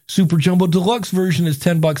the Super Jumbo Deluxe version, it's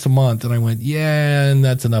 $10 a month. And I went, yeah, and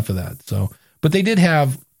that's enough of that. So, but they did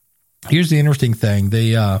have, here's the interesting thing.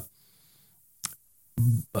 They,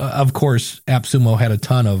 of course, AppSumo had a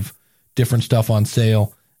ton of different stuff on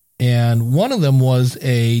sale. And one of them was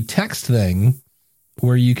a text thing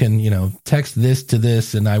where you can, text this to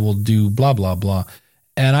this and I will do blah, blah, blah.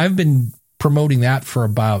 And I've been promoting that for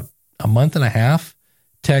about a month and a half.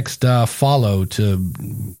 Text follow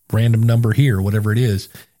to random number here, whatever it is.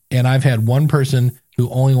 And I've had one person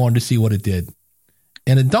who only wanted to see what it did.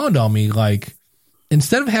 And it dawned on me, like,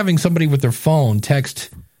 instead of having somebody with their phone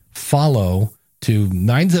text follow to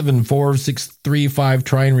 974-635,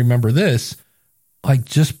 try and remember this, like,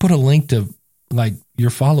 just put a link to like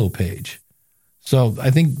your follow page. So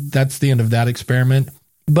I think that's the end of that experiment.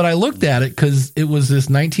 But I looked at it because it was this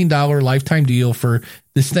 $19 lifetime deal for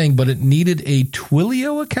this thing, but it needed a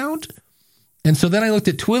Twilio account. And so then I looked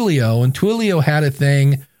at Twilio, and Twilio had a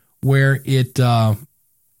thing where it had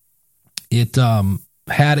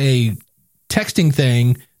a texting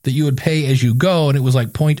thing that you would pay as you go, and it was like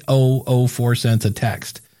 0.004 cents a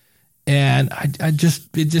text. And it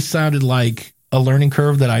just sounded like a learning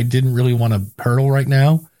curve that I didn't really want to hurdle right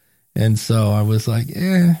now. And so I was like,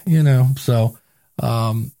 so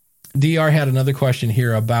DR had another question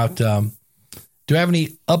here about, do I have any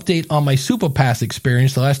update on my SuperPass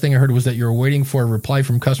experience? The last thing I heard was that you were waiting for a reply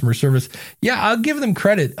from customer service. Yeah, I'll give them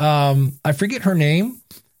credit. I forget her name.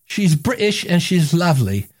 She's British and she's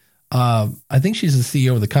lovely. I think she's the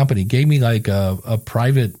CEO of the company. Gave me like a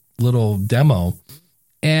private little demo,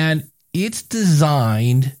 and it's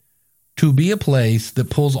designed to be a place that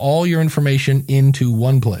pulls all your information into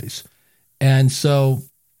one place. And so,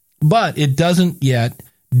 but it doesn't yet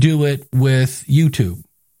do it with YouTube.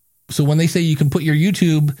 So when they say you can put your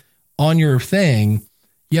YouTube on your thing,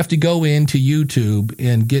 you have to go into YouTube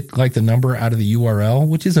and get like the number out of the URL,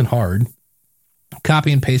 which isn't hard.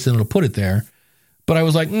 Copy and paste it, and it'll put it there. But I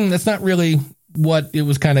was like, that's not really what it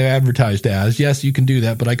was kind of advertised as. Yes, you can do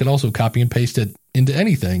that, but I could also copy and paste it into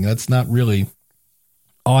anything. That's not really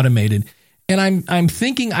automated. And I'm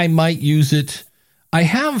thinking I might use it.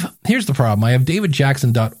 Here's the problem. I have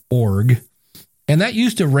davidjackson.org, and that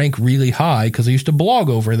used to rank really high because I used to blog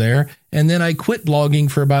over there. And then I quit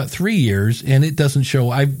blogging for about 3 years, and it doesn't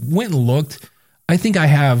show. I went and looked. I think I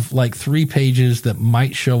have like 3 pages that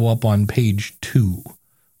might show up on page 2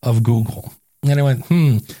 of Google. And I went,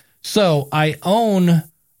 So I own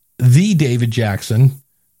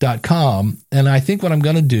thedavidjackson.com. And I think what I'm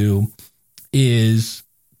going to do is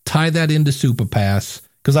tie that into SuperPass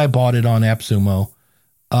because I bought it on AppSumo.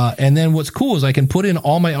 And then what's cool is I can put in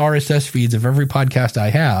all my RSS feeds of every podcast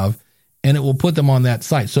I have, and it will put them on that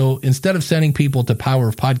site. So instead of sending people to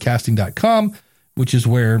powerofpodcasting.com, which is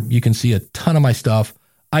where you can see a ton of my stuff,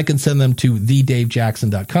 I can send them to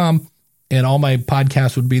thedavejackson.com, and all my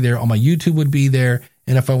podcasts would be there. All my YouTube would be there.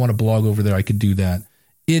 And if I want to blog over there, I could do that.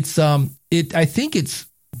 It's, I think its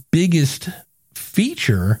biggest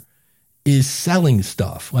feature is selling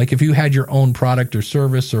stuff. Like if you had your own product or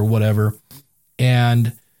service or whatever,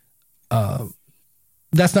 and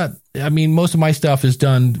that's not, most of my stuff is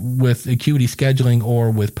done with Acuity Scheduling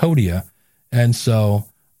or with Podia. And so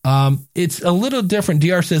it's a little different.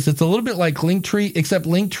 DR says it's a little bit like Linktree, except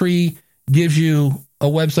Linktree gives you a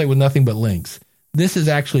website with nothing but links. This is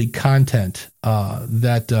actually content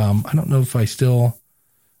that I don't know if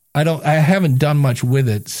I haven't done much with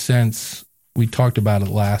it since we talked about it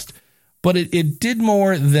last, but it did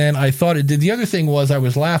more than I thought it did. The other thing was I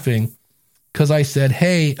was laughing because I said,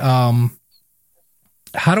 hey, how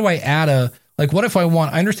do I add what if I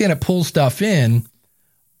understand it pulls stuff in,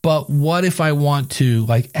 but what if I want to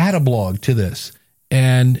add a blog to this?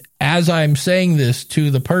 And as I'm saying this to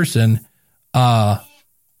the person,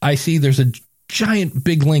 I see there's a giant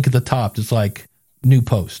big link at the top that's like new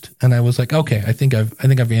post. And I was like, okay, I think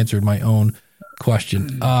I've answered my own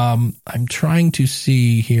question. I'm trying to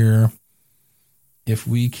see here. if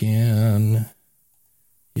we can.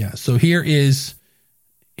 Yeah. So here's,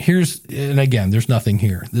 and again, there's nothing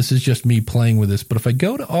here. This is just me playing with this. But if I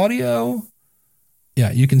go to audio,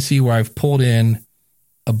 yeah, you can see where I've pulled in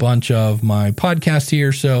a bunch of my podcasts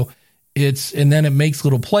here. So and then it makes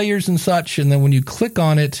little players and such. And then when you click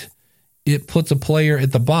on it, it puts a player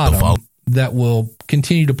at the bottom that will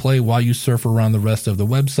continue to play while you surf around the rest of the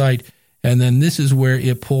website. And then this is where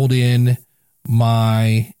it pulled in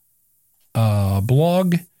my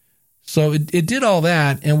blog. So it did all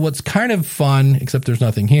that. And what's kind of fun, except there's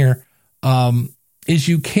nothing here, is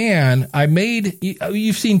you've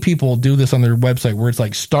seen people do this on their website where it's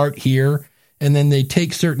like start here, and then they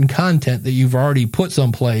take certain content that you've already put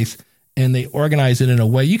someplace and they organize it in a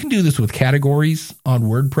way. You can do this with categories on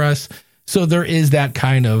WordPress. So there is that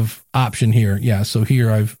kind of option here. Yeah. So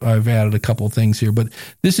here I've added a couple of things here, but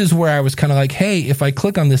this is where I was kind of like, hey, if I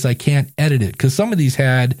click on this, I can't edit it, because some of these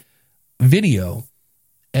had video.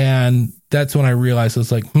 And that's when I realized I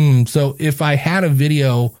was like, so if I had a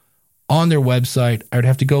video on their website, I would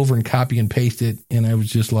have to go over and copy and paste it. And I was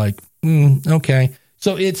just like, okay.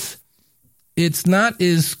 So it's not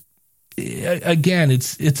as, again,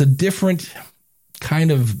 it's a different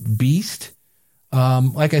kind of beast.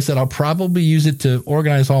 Like I said, I'll probably use it to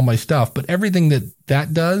organize all my stuff, but everything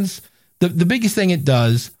that does, the biggest thing it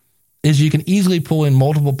does is you can easily pull in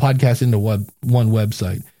multiple podcasts into one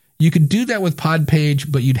website. You could do that with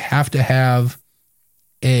Podpage, but you'd have to have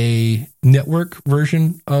a network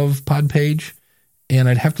version of Podpage. And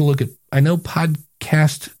I'd have to look at, I know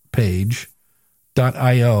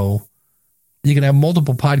podcastpage.io, you can have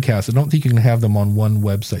multiple podcasts. I don't think you can have them on one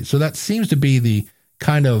website. So that seems to be the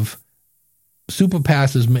kind of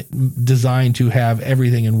SuperPass is designed to have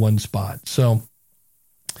everything in one spot. So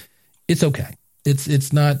it's okay.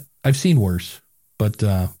 It's not, I've seen worse, but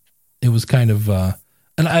it was kind of,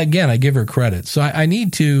 and again, I give her credit. So I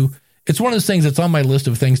need to, it's one of those things that's on my list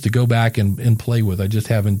of things to go back and play with. I just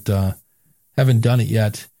haven't done it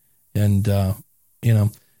yet. And,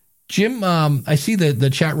 Jim, I see that the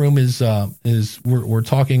chat room is we're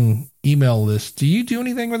talking email list. Do you do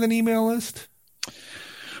anything with an email list?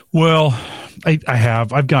 Well,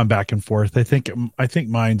 I've gone back and forth. I think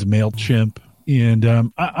mine's MailChimp,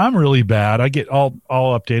 and I'm really bad. I'll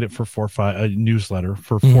update it for 4 or 5 a newsletter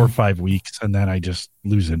for 4 or 5 weeks, and then I just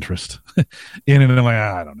lose interest in it. And I'm like,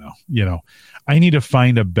 I don't know. I need to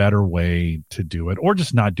find a better way to do it, or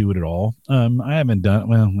just not do it at all. I haven't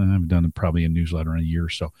done probably a newsletter in a year or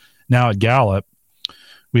so. Now at Gallup,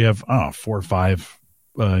 we have 4 or 5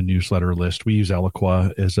 newsletter list. We use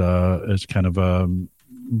Eloqua as kind of a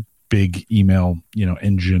big email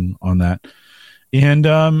engine on that, and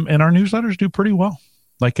our newsletters do pretty well.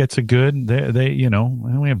 Like, it's a good, they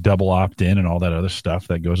we have double opt-in and all that other stuff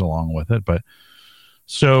that goes along with it, but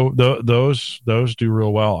so those do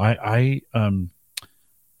real well. I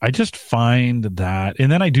just find that, and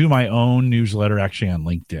then I do my own newsletter actually on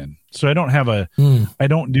LinkedIn. So I don't have I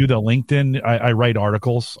don't do the LinkedIn. I write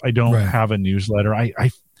articles. I don't have a newsletter.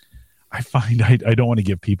 I find I don't want to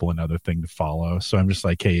give people another thing to follow. So I'm just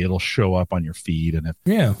like, hey, it'll show up on your feed. And if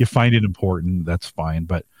you find it important, that's fine.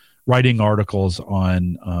 But writing articles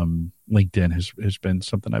on LinkedIn has been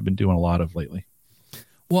something I've been doing a lot of lately.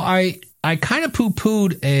 Well, I kind of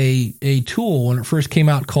poo-pooed a tool when it first came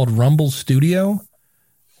out called Rumble Studio.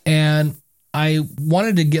 And I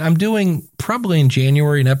wanted to I'm doing probably in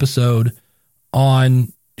January an episode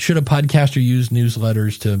on should a podcaster use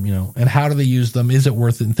newsletters to, and how do they use them? Is it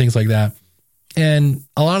worth it? And things like that. And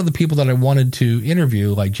a lot of the people that I wanted to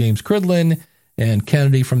interview, like James Cridlin and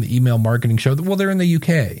Kennedy from the Email Marketing Show, well, they're in the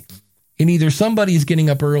UK. And either somebody's getting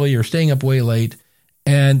up early or staying up way late.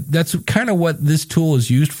 And that's kind of what this tool is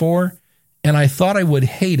used for. And I thought I would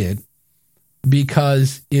hate it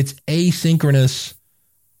because it's asynchronous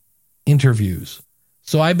interviews.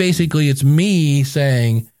 So it's me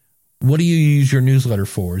saying, what do you use your newsletter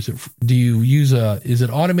for? Is it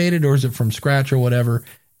automated, or is it from scratch or whatever?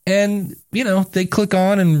 And, they click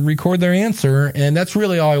on and record their answer. And that's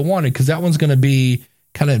really all I wanted, because that one's going to be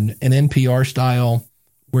kind of an NPR style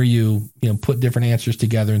where you put different answers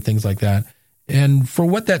together and things like that. And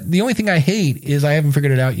the only thing I hate is, I haven't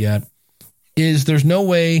figured it out yet, is there's no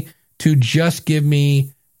way to just give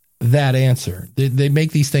me that answer. They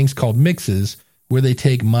make these things called mixes where they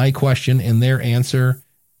take my question and their answer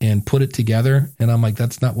and put it together. And I'm like,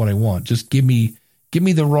 that's not what I want. Just give me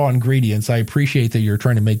the raw ingredients. I appreciate that you're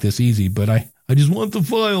trying to make this easy, but I just want the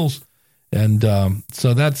files. And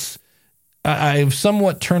so I've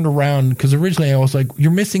somewhat turned around, because originally I was like,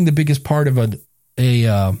 you're missing the biggest part of an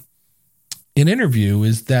interview,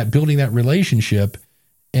 is that building that relationship,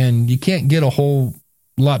 and you can't get a whole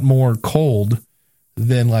lot more cold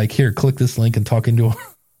than like, here, click this link and talk into a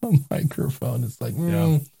microphone. It's like,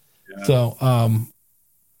 Yeah. So,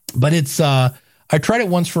 but it's, I tried it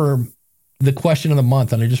once for the question of the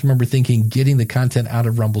month, and I just remember thinking getting the content out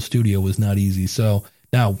of Rumble Studio was not easy. So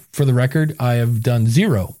now, for the record, I have done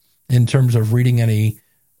zero in terms of reading any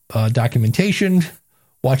documentation,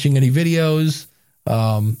 watching any videos.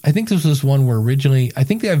 I think this was one where originally, I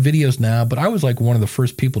think they have videos now, but I was like one of the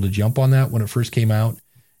first people to jump on that when it first came out,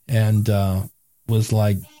 and was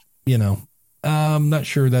like, I'm not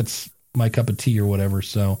sure that's my cup of tea or whatever.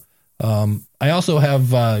 So I also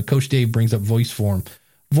have Coach Dave brings up VoiceForm.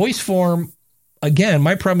 VoiceForm, again,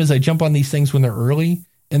 my problem is I jump on these things when they're early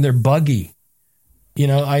and they're buggy.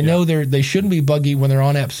 I know they shouldn't be buggy when they're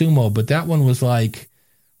on AppSumo, but that one was like,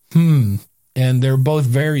 and they're both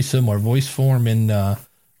very similar. VoiceForm and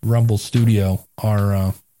Rumble Studio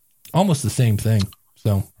are almost the same thing.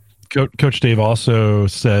 So, Coach Dave also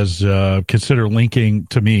says, consider linking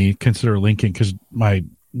because my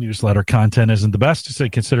newsletter content isn't the best. He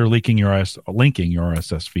said, consider linking your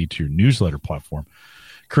RSS feed to your newsletter platform.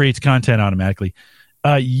 Creates content automatically.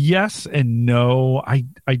 Yes and no. I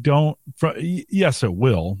don't. Yes, it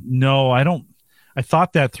will. No, I don't. I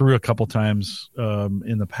thought that through a couple times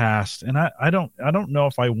in the past, and I don't know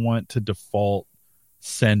if I want to default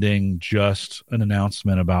sending just an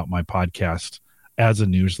announcement about my podcast as a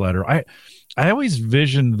newsletter. I always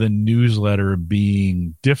visioned the newsletter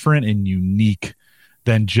being different and unique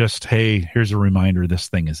than just, hey, here's a reminder this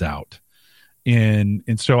thing is out. And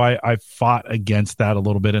so I fought against that a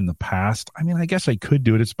little bit in the past. I mean, I guess I could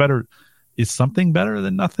do it. It's better. Is something better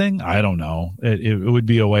than nothing? I don't know. It would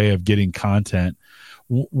be a way of getting content.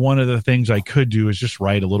 One of the things I could do is just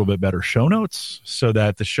write a little bit better show notes so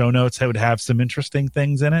that the show notes would have some interesting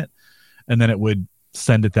things in it, and then it would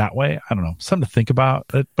send it that way. I don't know. Something to think about.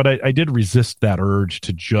 But I did resist that urge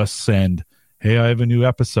to just send, hey, I have a new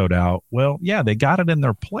episode out. Well, yeah, they got it in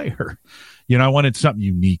their player. I wanted something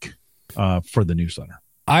unique for the newsletter.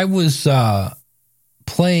 I was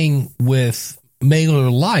playing with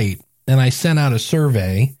MailerLite, and I sent out a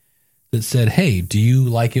survey that said, hey, do you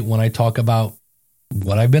like it when I talk about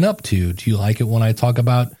what I've been up to? Do you like it when I talk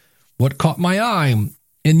about what caught my eye?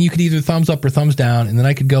 And you could either thumbs up or thumbs down, and then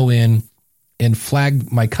I could go in and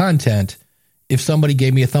flag my content if somebody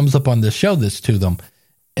gave me a thumbs up on this, show this to them.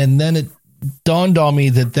 And then it dawned on me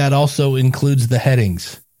that also includes the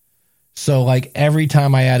headings. So like every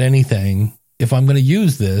time I add anything, if I'm going to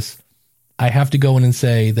use this, I have to go in and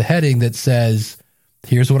say the heading that says,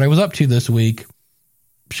 here's what I was up to this week,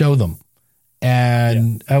 show them.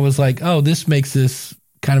 And I was like, oh, this makes this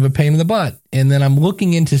kind of a pain in the butt. And then I'm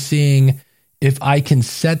looking into seeing if I can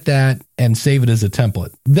set that and save it as a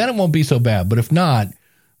template. Then it won't be so bad. But if not,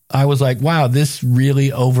 I was like, wow, this really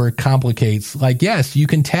overcomplicates. Like, yes, you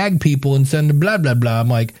can tag people and send them blah, blah, blah. I'm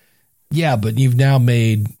like, yeah, but you've now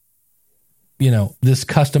made, this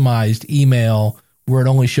customized email where it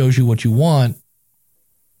only shows you what you want,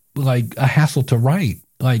 like a hassle to write.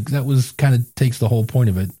 Like that was kind of takes the whole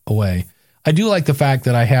point of it away. I do like the fact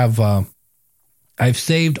that I have, I've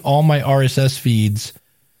saved all my RSS feeds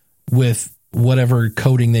with whatever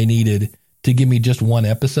coding they needed to give me just one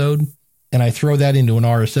episode. And I throw that into an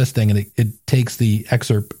RSS thing, and it takes the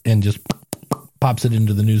excerpt and just pops it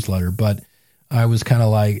into the newsletter. But I was kind of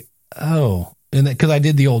like, oh, and because I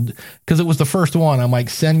did because it was the first one, I'm like,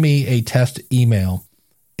 send me a test email.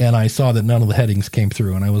 And I saw that none of the headings came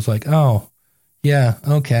through. And I was like, oh, yeah,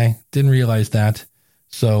 okay. Didn't realize that.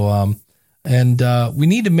 So, we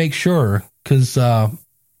need to make sure, because I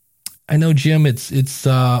know, Jim, it's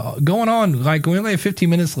going on. Like, we only have 15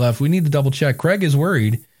 minutes left. We need to double check. Craig is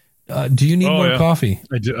worried. Do you need more coffee?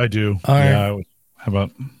 I do. All right. Yeah. How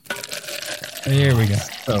about? Here we go.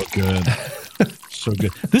 Oh, good. So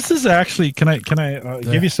good. This is actually, can I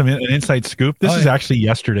give you an inside scoop? This is actually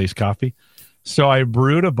yesterday's coffee. So I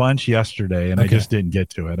brewed a bunch yesterday, and I just didn't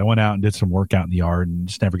get to it. I went out and did some work out in the yard and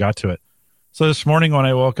just never got to it. So this morning when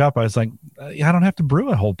I woke up, I was like, I don't have to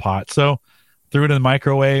brew a whole pot. So threw it in the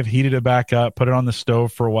microwave, heated it back up, put it on the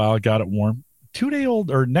stove for a while, got it warm.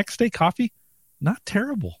 2-day-old or next day coffee, not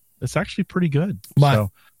terrible. It's actually pretty good.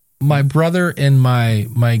 My brother and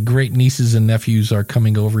my great nieces and nephews are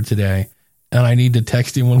coming over today, and I need to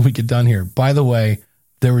text him when we get done here. By the way,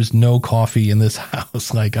 there is no coffee in this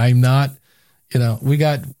house. Like, I'm not, we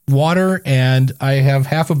got water, and I have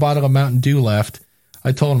half a bottle of Mountain Dew left.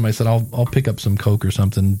 I told him, I said, I'll pick up some Coke or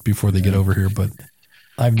something before they get over here. But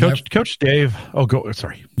Coach Dave. Oh, go.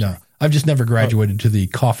 Sorry. No, I've just never graduated to the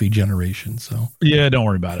coffee generation. So yeah, don't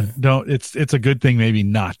worry about it. It's a good thing maybe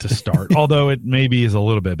not to start, although it maybe is a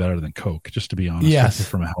little bit better than Coke, just to be honest. Yes.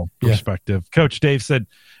 From a health perspective. Coach Dave said,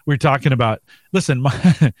 we were talking about, listen,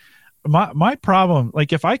 my problem,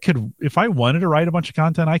 like if I wanted to write a bunch of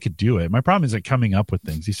content, I could do it. My problem isn't coming up with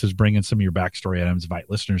things. He says, bring in some of your backstory items, invite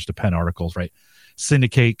listeners to pen articles, right?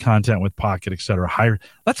 Syndicate content with Pocket, etc. Hire.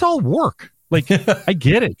 That's all work. Like I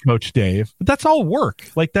get it, Coach Dave, but that's all work.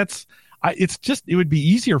 Like it would be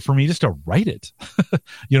easier for me just to write it,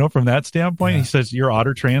 from that standpoint. He says your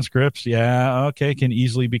Otter transcripts. Yeah. Okay. Can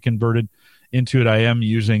easily be converted into it. I am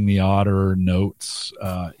using the Otter notes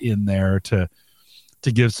in there to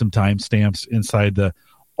give some timestamps inside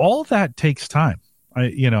all that takes time.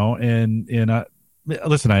 Listen,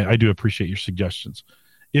 I do appreciate your suggestions.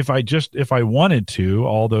 If I wanted to,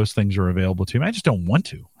 all those things are available to me. I just don't want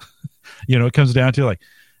to. It comes down to like,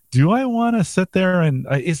 do I want to sit there and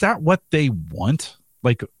is that what they want?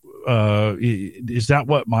 Like, is that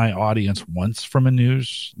what my audience wants from a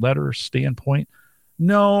newsletter standpoint?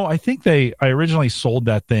 No, I think I originally sold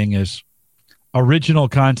that thing as original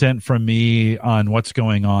content from me on what's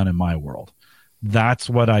going on in my world. That's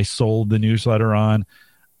what I sold the newsletter on.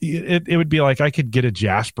 It would be like I could get a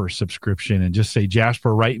Jasper subscription and just say,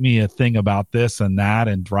 Jasper, write me a thing about this and that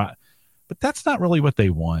and drop. But that's not really what they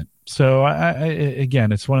want. So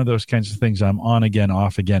again, it's one of those kinds of things. I'm on again,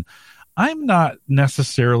 off again. I'm not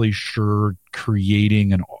necessarily sure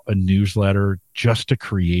creating a newsletter just to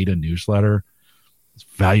create a newsletter is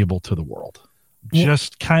valuable to the world.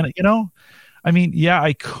 Just kind of,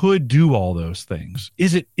 I could do all those things.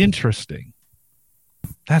 Is it interesting?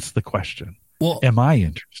 That's the question. Well, am I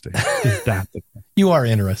interesting? Is that the question? You are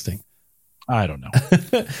interesting. I don't know.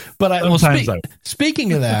 But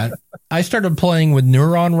speaking of that, I started playing with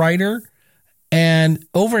Neuron Writer, and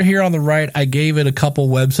over here on the right, I gave it a couple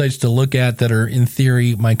websites to look at that are in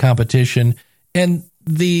theory my competition. And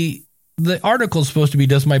the article is supposed to be,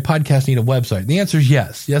 does my podcast need a website? The answer is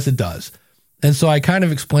yes. Yes, it does. And so I kind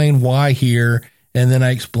of explained why here, and then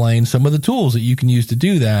I explained some of the tools that you can use to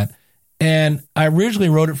do that. And I originally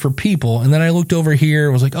wrote it for people, and then I looked over here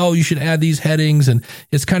and was like, oh, you should add these headings, and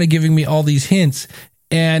it's kind of giving me all these hints.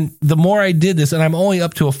 And the more I did this, and I'm only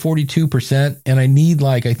up to a 42%, and I need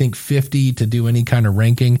I think 50 to do any kind of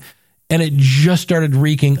ranking. And it just started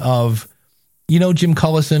reeking of, Jim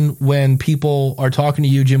Cullison, when people are talking to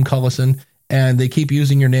you, Jim Cullison, and they keep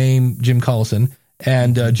using your name, Jim Cullison,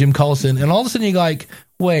 and Jim Cullison, and all of a sudden you're like,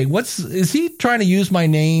 wait, is he trying to use my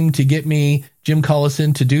name to get me Jim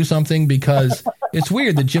Cullison to do something? Because it's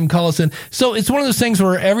weird that Jim Cullison. So it's one of those things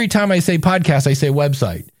where every time I say podcast, I say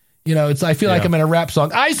website. I feel like I'm in a rap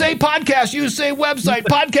song. I say podcast, you say website,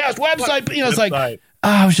 podcast, website. It's like,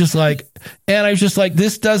 I was just like,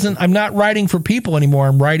 I'm not writing for people anymore.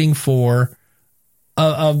 I'm writing for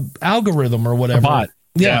a algorithm or whatever. A bot.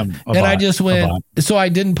 Yeah. I just went, so I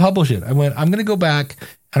didn't publish it. I went, I'm going to go back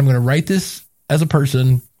and I'm going to write this as a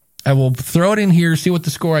person. I will throw it in here, see what the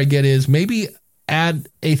score I get is, maybe add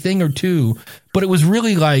a thing or two. But it was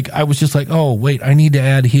really I was just like, oh, wait, I need to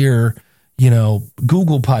add here,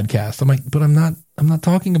 Google Podcast. I'm like, but I'm not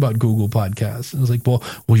talking about Google Podcasts. I was like,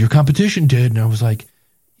 well, your competition did. And I was like,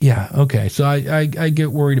 yeah, okay. So I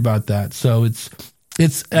get worried about that. So it's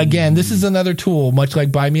again, this is another tool, much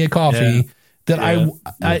like Buy Me a Coffee, that I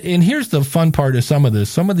and here's the fun part of some of this.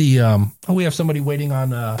 Some of the, we have somebody waiting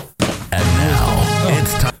on, and now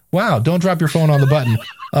it's time. Wow, don't drop your phone on the button.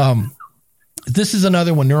 This is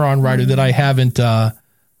another one, Neuron Writer, that I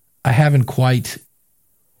haven't quite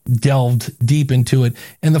delved deep into it.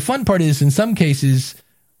 And the fun part is, in some cases,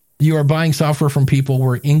 you are buying software from people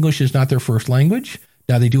where English is not their first language.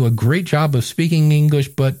 Now, they do a great job of speaking English,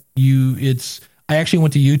 but I actually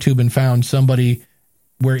went to YouTube and found somebody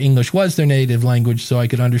where English was their native language so I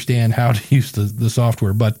could understand how to use the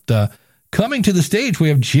software. But coming to the stage, we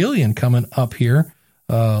have Jillian coming up here.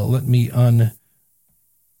 Let me unmute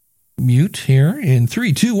here in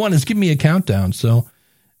 3, 2, 1. It's giving me a countdown. So,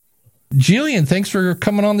 Jillian, thanks for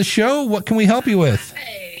coming on the show. What can we help you with?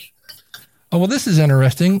 Hey. Oh, well, this is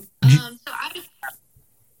interesting.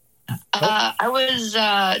 I was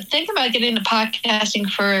thinking about getting into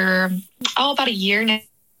podcasting for about a year now.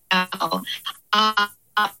 I'm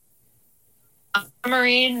a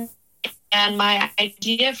Marine, and my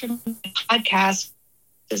idea for the podcast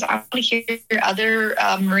is I want to hear other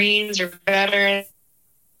Marines or veterans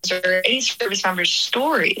or any service members'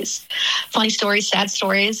 stories, funny stories, sad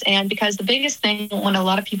stories. And because the biggest thing when a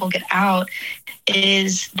lot of people get out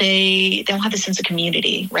is they don't have the sense of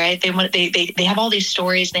community, right? They have all these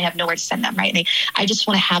stories and they have nowhere to send them, right? And I just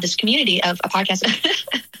want to have this community of a podcast.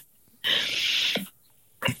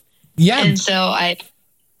 Yeah. And so I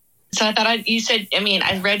thought you said,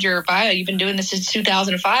 I read your bio. You've been doing this since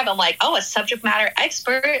 2005. I'm like, a subject matter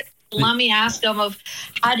expert. Let me ask them of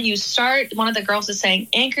how do you start? One of the girls is saying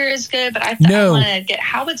Anchor is good, but I want to get,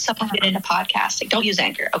 how would someone get into podcasting? Don't use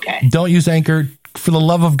Anchor. Okay. Don't use Anchor. For the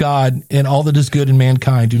love of God and all that is good in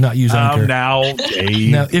mankind, do not use Anchor. Now,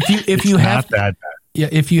 Dave. Now, if you have that bad. Yeah,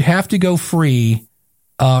 if you have to go free,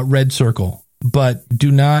 Red Circle, but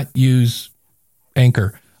do not use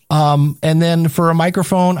Anchor. And then for a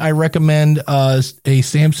microphone, I recommend a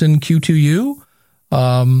Samson Q2U.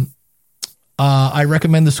 I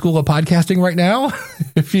recommend the School of Podcasting right now.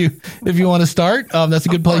 if you want to start, that's a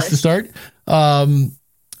good place to start.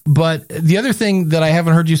 But the other thing that I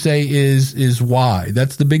haven't heard you say is why.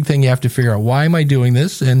 That's the big thing you have to figure out. Why am I doing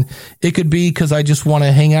this? And it could be because I just want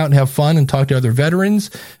to hang out and have fun and talk to other veterans.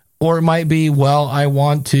 Or it might be, well, I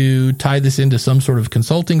want to tie this into some sort of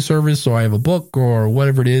consulting service, or I have a book or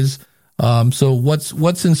whatever it is. So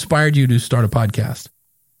what's inspired you to start a podcast?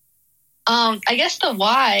 I guess the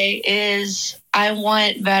why is I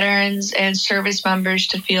want veterans and service members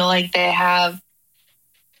to feel like they have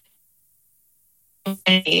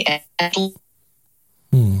Yeah,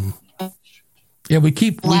 we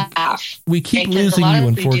keep losing you,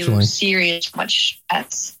 unfortunately. Serious, much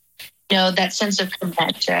that's that sense of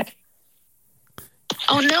connection.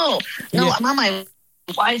 Oh no, yeah. I'm on my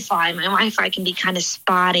Wi-Fi. My Wi-Fi can be kind of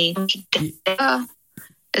spotty. Is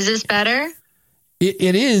this better?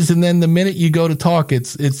 It is, and then the minute you go to talk,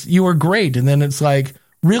 it's you were great, and then it's like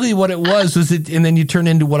really what it was it, and then you turn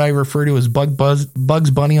into what I refer to as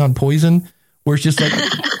Bugs Bunny on Poison. Where it's just like,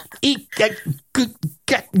 and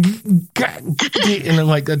I'm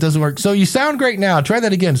like, that doesn't work. So you sound great now. Try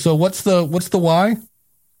that again. So what's the why?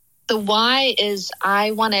 The why is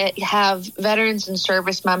I want to have veterans and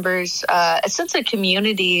service members a sense of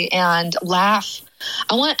community and laugh.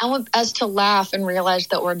 I want us to laugh and realize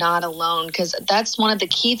that we're not alone, because that's one of the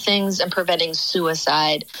key things in preventing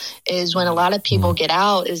suicide is when a lot of people get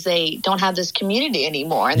out is they don't have this community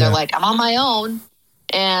anymore. And they're like, I'm on my own.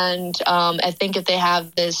 And I think if they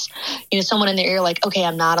have this, someone in their ear like, okay,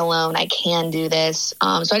 I'm not alone, I can do this.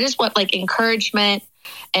 So I just want encouragement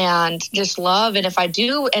and just love. And if I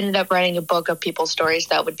do end up writing a book of people's stories,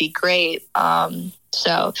 that would be great.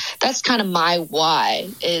 So that's kind of my why,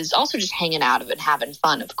 is also just hanging out and having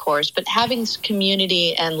fun, of course, but having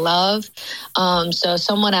community and love. So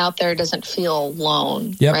someone out there doesn't feel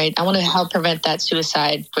alone, right? I want to help prevent that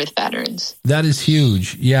suicide with veterans. That is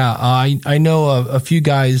huge. Yeah. I know a few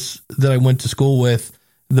guys that I went to school with,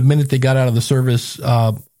 the minute they got out of the service,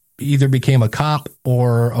 either became a cop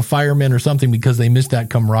or a fireman or something because they missed that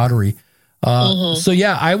camaraderie. So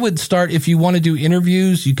yeah, I would start, if you want to do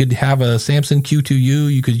interviews, you could have a Samson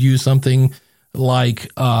Q2U. You could use something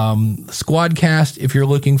like Squadcast. If you're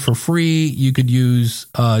looking for free, you could use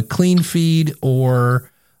Clean Feed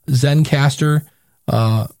or Zencaster,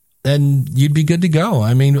 and you'd be good to go.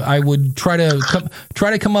 I mean, I would try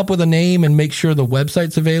to come up with a name and make sure the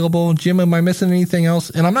website's available. Jim, am I missing anything else?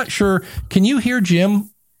 And I'm not sure. Can you hear Jim?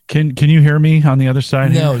 Can you hear me on the other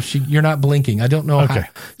side? No, you're not blinking. I don't know how.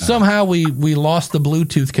 Somehow we lost the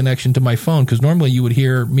Bluetooth connection to my phone, because normally you would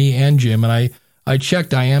hear me and Jim, and I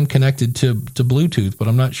checked. I am connected to Bluetooth, but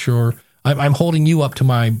I'm not sure. I'm holding you up to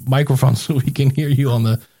my microphone so we can hear you on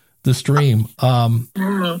the stream.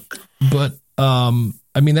 But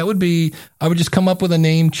I mean, that would be, I would just come up with a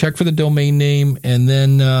name, check for the domain name, and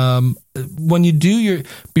then when you do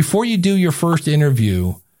before you do your first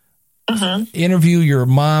interview, interview your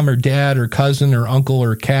mom or dad or cousin or uncle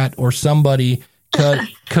or cat or somebody,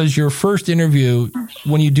 because your first interview,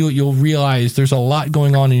 when you do it, you'll realize there's a lot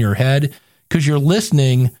going on in your head, because you're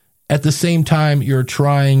listening at the same time you're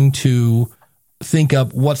trying to think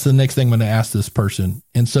up what's the next thing I'm going to ask this person.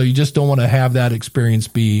 And so you just don't want to have that experience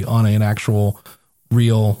be on an actual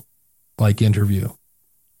real interview.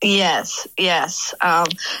 Yes. I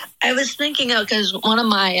was thinking of, because one of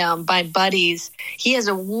my buddies, he has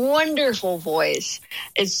a wonderful voice.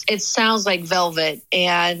 It sounds like velvet,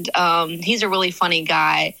 and he's a really funny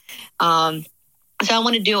guy. So I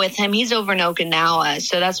want to do it with him. He's over in Okinawa,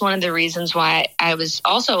 so that's one of the reasons why I was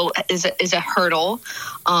also is a hurdle,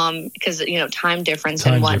 because time difference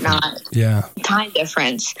and whatnot. Yeah, time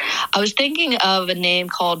difference. I was thinking of a name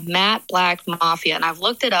called Matt Black Mafia, and I've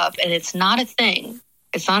looked it up, and it's not a thing.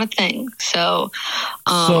 It's not a thing. So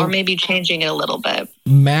or maybe changing it a little bit.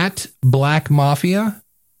 Matt Black Mafia?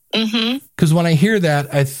 Mm-hmm. Because when I hear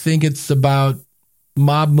that, I think it's about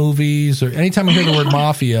mob movies, or anytime I hear the word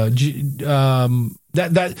mafia,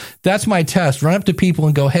 that's my test. Run up to people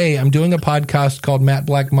and go, hey, I'm doing a podcast called Matt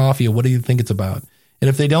Black Mafia. What do you think it's about? And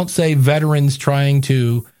if they don't say veterans trying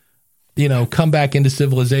to come back into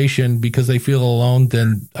civilization because they feel alone,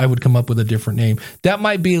 then I would come up with a different name. That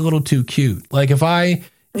might be a little too cute. Like if I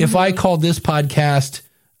called this podcast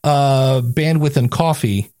Bandwidth and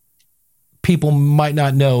Coffee, people might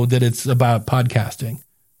not know that it's about podcasting.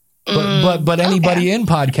 But anybody in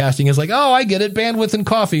podcasting is like, oh, I get it, Bandwidth and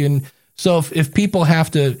Coffee. And so if you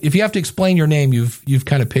have to explain your name, you've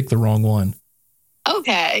kind of picked the wrong one.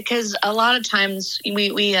 Okay, because a lot of times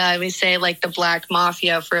we say like the Black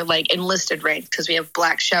Mafia for like enlisted ranks because we have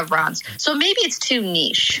black chevrons. So maybe it's too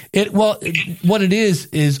niche. What it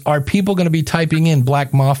is are people going to be typing in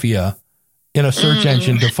Black Mafia in a search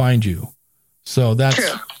engine to find you? So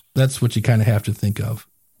that's what you kind of have to think of.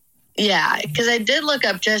 Yeah, because I did look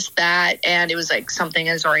up just that, and it was like something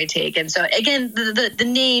is already taken. So again, the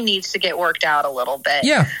name needs to get worked out a little bit.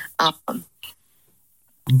 Yeah.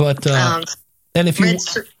 And if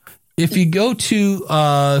you go to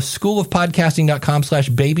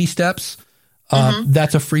schoolofpodcasting.com/baby steps,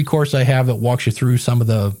 that's a free course I have that walks you through some of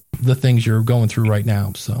the things you're going through right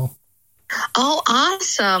now. So. Oh,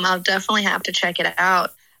 awesome. I'll definitely have to check it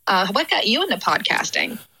out. What got you into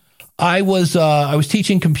podcasting? I was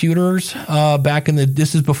teaching computers back in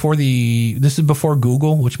this is before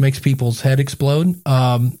Google, which makes people's head explode.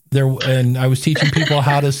 And I was teaching people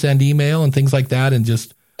how to send email and things like that, and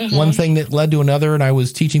just one thing that led to another. And I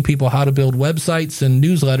was teaching people how to build websites and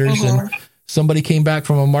newsletters. And somebody came back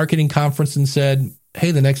from a marketing conference and said, "Hey,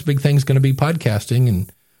 the next big thing is going to be podcasting."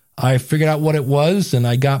 And I figured out what it was, and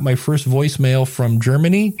I got my first voicemail from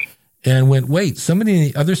Germany. And went, wait, somebody on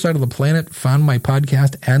the other side of the planet found my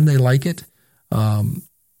podcast and they like it.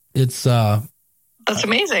 That's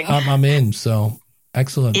amazing. I'm in. So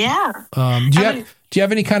excellent. Yeah. Do you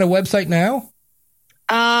have any kind of website now?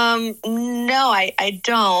 No, I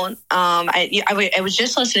don't. I was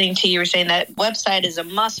just listening to you were saying that website is a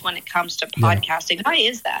must when it comes to podcasting. Yeah. Why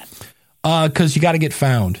is that? 'Cause you got to get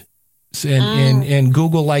found. And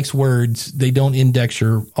Google likes words. They don't index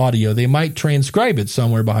your audio. They might transcribe it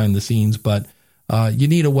somewhere behind the scenes, but you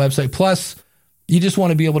need a website. Plus, you just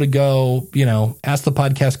want to be able to go,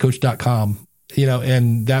 askthepodcastcoach.com,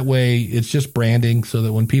 and that way it's just branding so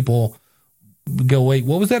that when people go, wait,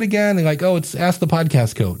 what was that again? They're like, oh, it's Ask the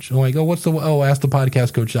Podcast Coach. I'm like, oh,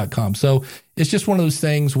 askthepodcastcoach.com. So it's just one of those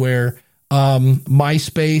things where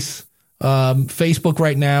MySpace, Facebook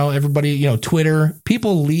right now, everybody, Twitter,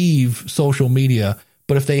 people leave social media,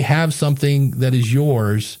 but if they have something that is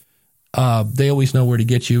yours, they always know where to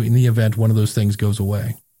get you in the event one of those things goes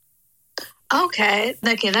away. Okay,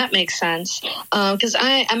 that makes sense. Because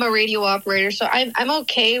I'm a radio operator, so I'm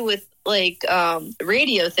okay with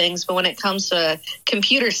radio things, but when it comes to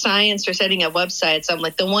computer science or setting up websites, I'm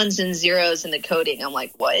like the ones and zeros and the coding. I'm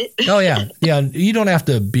like, what? Oh yeah. You don't have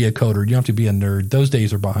to be a coder. You have to be a nerd. Those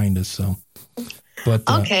days are behind us. So, but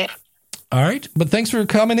okay. All right. But thanks for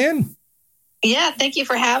coming in. Yeah. Thank you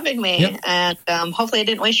for having me. Yep. And hopefully I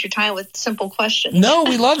didn't waste your time with simple questions. No,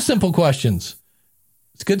 we love simple questions.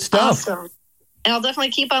 It's good stuff. Awesome. And I'll definitely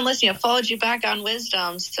keep on listening. I followed you back on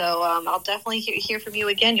Wisdom, so I'll definitely hear from you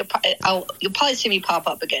again. You'll probably see me pop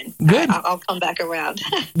up again. Good. I'll come back around.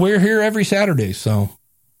 We're here every Saturday, so.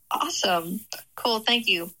 Awesome. Cool. Thank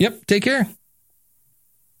you. Yep. Take care.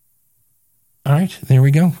 All right. There we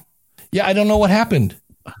go. Yeah, I don't know what happened.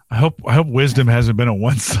 I hope Wisdom hasn't been a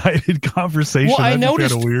one-sided conversation. Well, I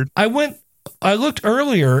noticed. Weird. I looked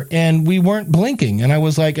earlier and we weren't blinking, and I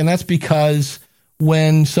was like, and that's because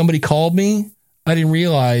when somebody called me, I didn't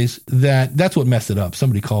realize that's what messed it up.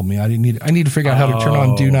 Somebody called me. I need to figure out how to turn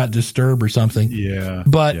on Do Not Disturb or something. Yeah.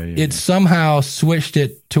 But it somehow switched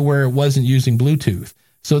it to where it wasn't using Bluetooth.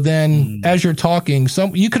 So then as you're talking,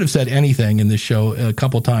 you could have said anything in this show a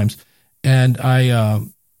couple times. And I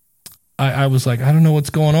was like, I don't know what's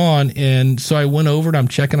going on. And so I went over and I'm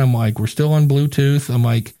checking. I'm like, we're still on Bluetooth. I'm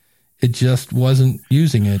like, it just wasn't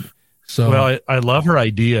using it. So well, I love her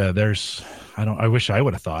idea. I wish I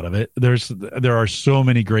would have thought of it. There are so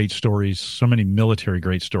many great stories, so many military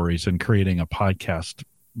great stories in creating a podcast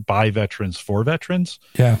by veterans for veterans.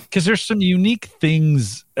 Yeah. Because there's some unique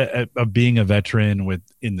things of being a veteran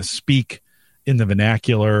in the speak, in the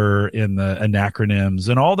vernacular, in the anacronyms,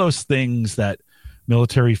 and all those things that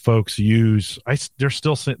military folks use. There's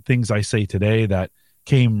still things I say today that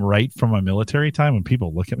came right from my military time when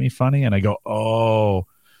people look at me funny and I go, oh,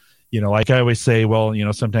 like I always say, well,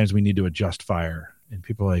 sometimes we need to adjust fire, and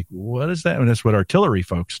people are like, what is that? And that's what artillery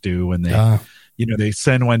folks do when they, they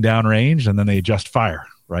send one downrange and then they adjust fire.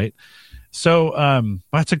 Right. So,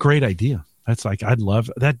 that's a great idea. That's I'd love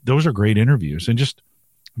that. Those are great interviews, and just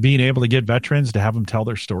being able to get veterans to have them tell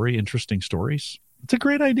their story, interesting stories. It's a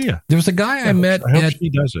great idea. There was a guy I met. I hope she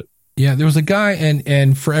does it. Yeah, there was a guy,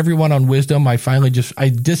 and for everyone on Wisdom, I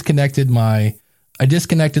disconnected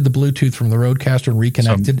the Bluetooth from the Rodecaster and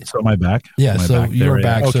reconnected. So am I back? Yeah, so you're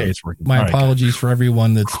back. Okay, so it's working. My All right. apologies for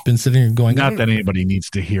everyone that's been sitting here going. Not that anybody needs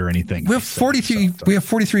to hear anything. We have 43. We have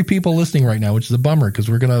 43 people listening right now, which is a bummer because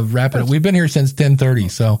we're going to wrap it up. We've been here since 10:30.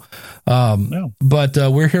 So, but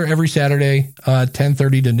we're here every Saturday,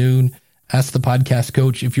 10:30 to noon. Ask the Podcast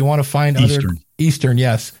Coach. If you want to find Eastern,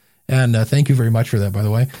 yes. And thank you very much for that, by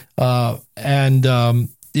the way.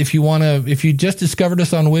 If you just discovered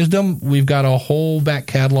us on Wisdom, we've got a whole back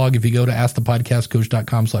catalog. If you go to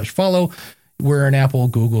askthepodcastcoach.com/follow, we're in Apple,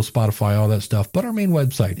 Google, Spotify, all that stuff. But our main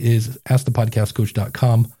website is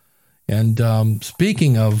askthepodcastcoach.com. And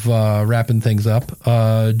speaking of wrapping things up,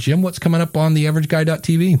 Jim, what's coming up on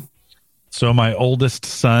theaverageguy.tv? So my oldest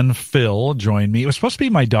son, Phil, joined me. It was supposed to be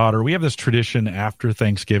my daughter. We have this tradition after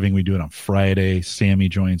Thanksgiving. We do it on Friday. Sammy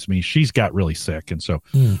joins me. She's got really sick and so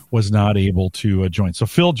was not able to join. So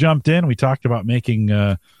Phil jumped in. We talked about making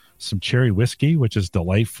some cherry whiskey, which is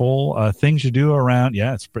delightful. Things you do around,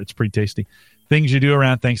 it's pretty tasty. Things you do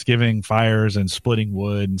around Thanksgiving, fires and splitting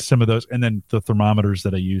wood and some of those. And then the thermometers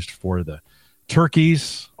that I used for the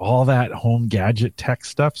turkeys, all that home gadget tech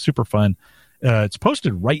stuff. Super fun. It's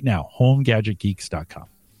posted right now, homegadgetgeeks.com.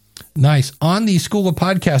 Nice. On the School of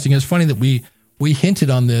Podcasting, it's funny that we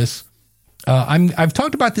hinted on this. I've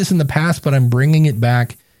talked about this in the past, but I'm bringing it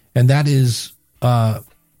back, and that is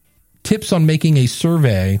tips on making a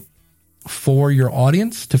survey for your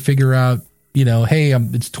audience to figure out, hey,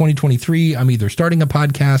 it's 2023. I'm either starting a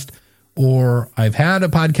podcast or I've had a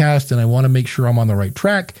podcast and I want to make sure I'm on the right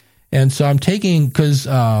track. And so I'm taking, because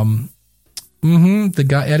the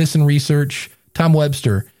guy Edison Research, Tom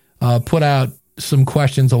Webster, put out some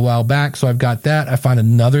questions a while back. So I've got that. I found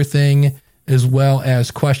another thing as well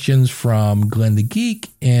as questions from Glenn the Geek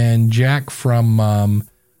and Jack from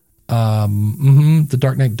the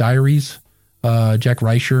Dark Knight Diaries, Jack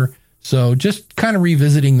Reicher. So just kind of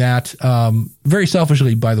revisiting that, very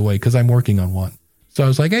selfishly, by the way, because I'm working on one. So I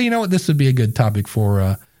was like, hey, you know what? This would be a good topic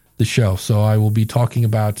for the show. So I will be talking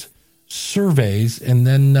about surveys, and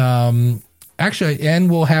then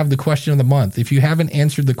and we'll have the question of the month. If you haven't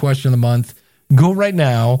answered the question of the month, go right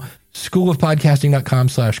now,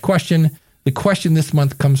 schoolofpodcasting.com/question. The question this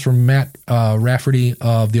month comes from Matt Rafferty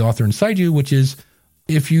of The Author Inside You, which is,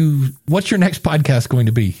 what's your next podcast going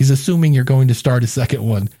to be? He's assuming you're going to start a second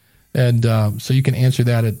one. And so you can answer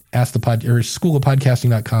that at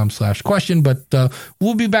schoolofpodcasting.com/question. But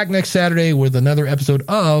we'll be back next Saturday with another episode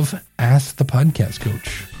of Ask the Podcast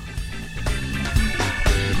Coach.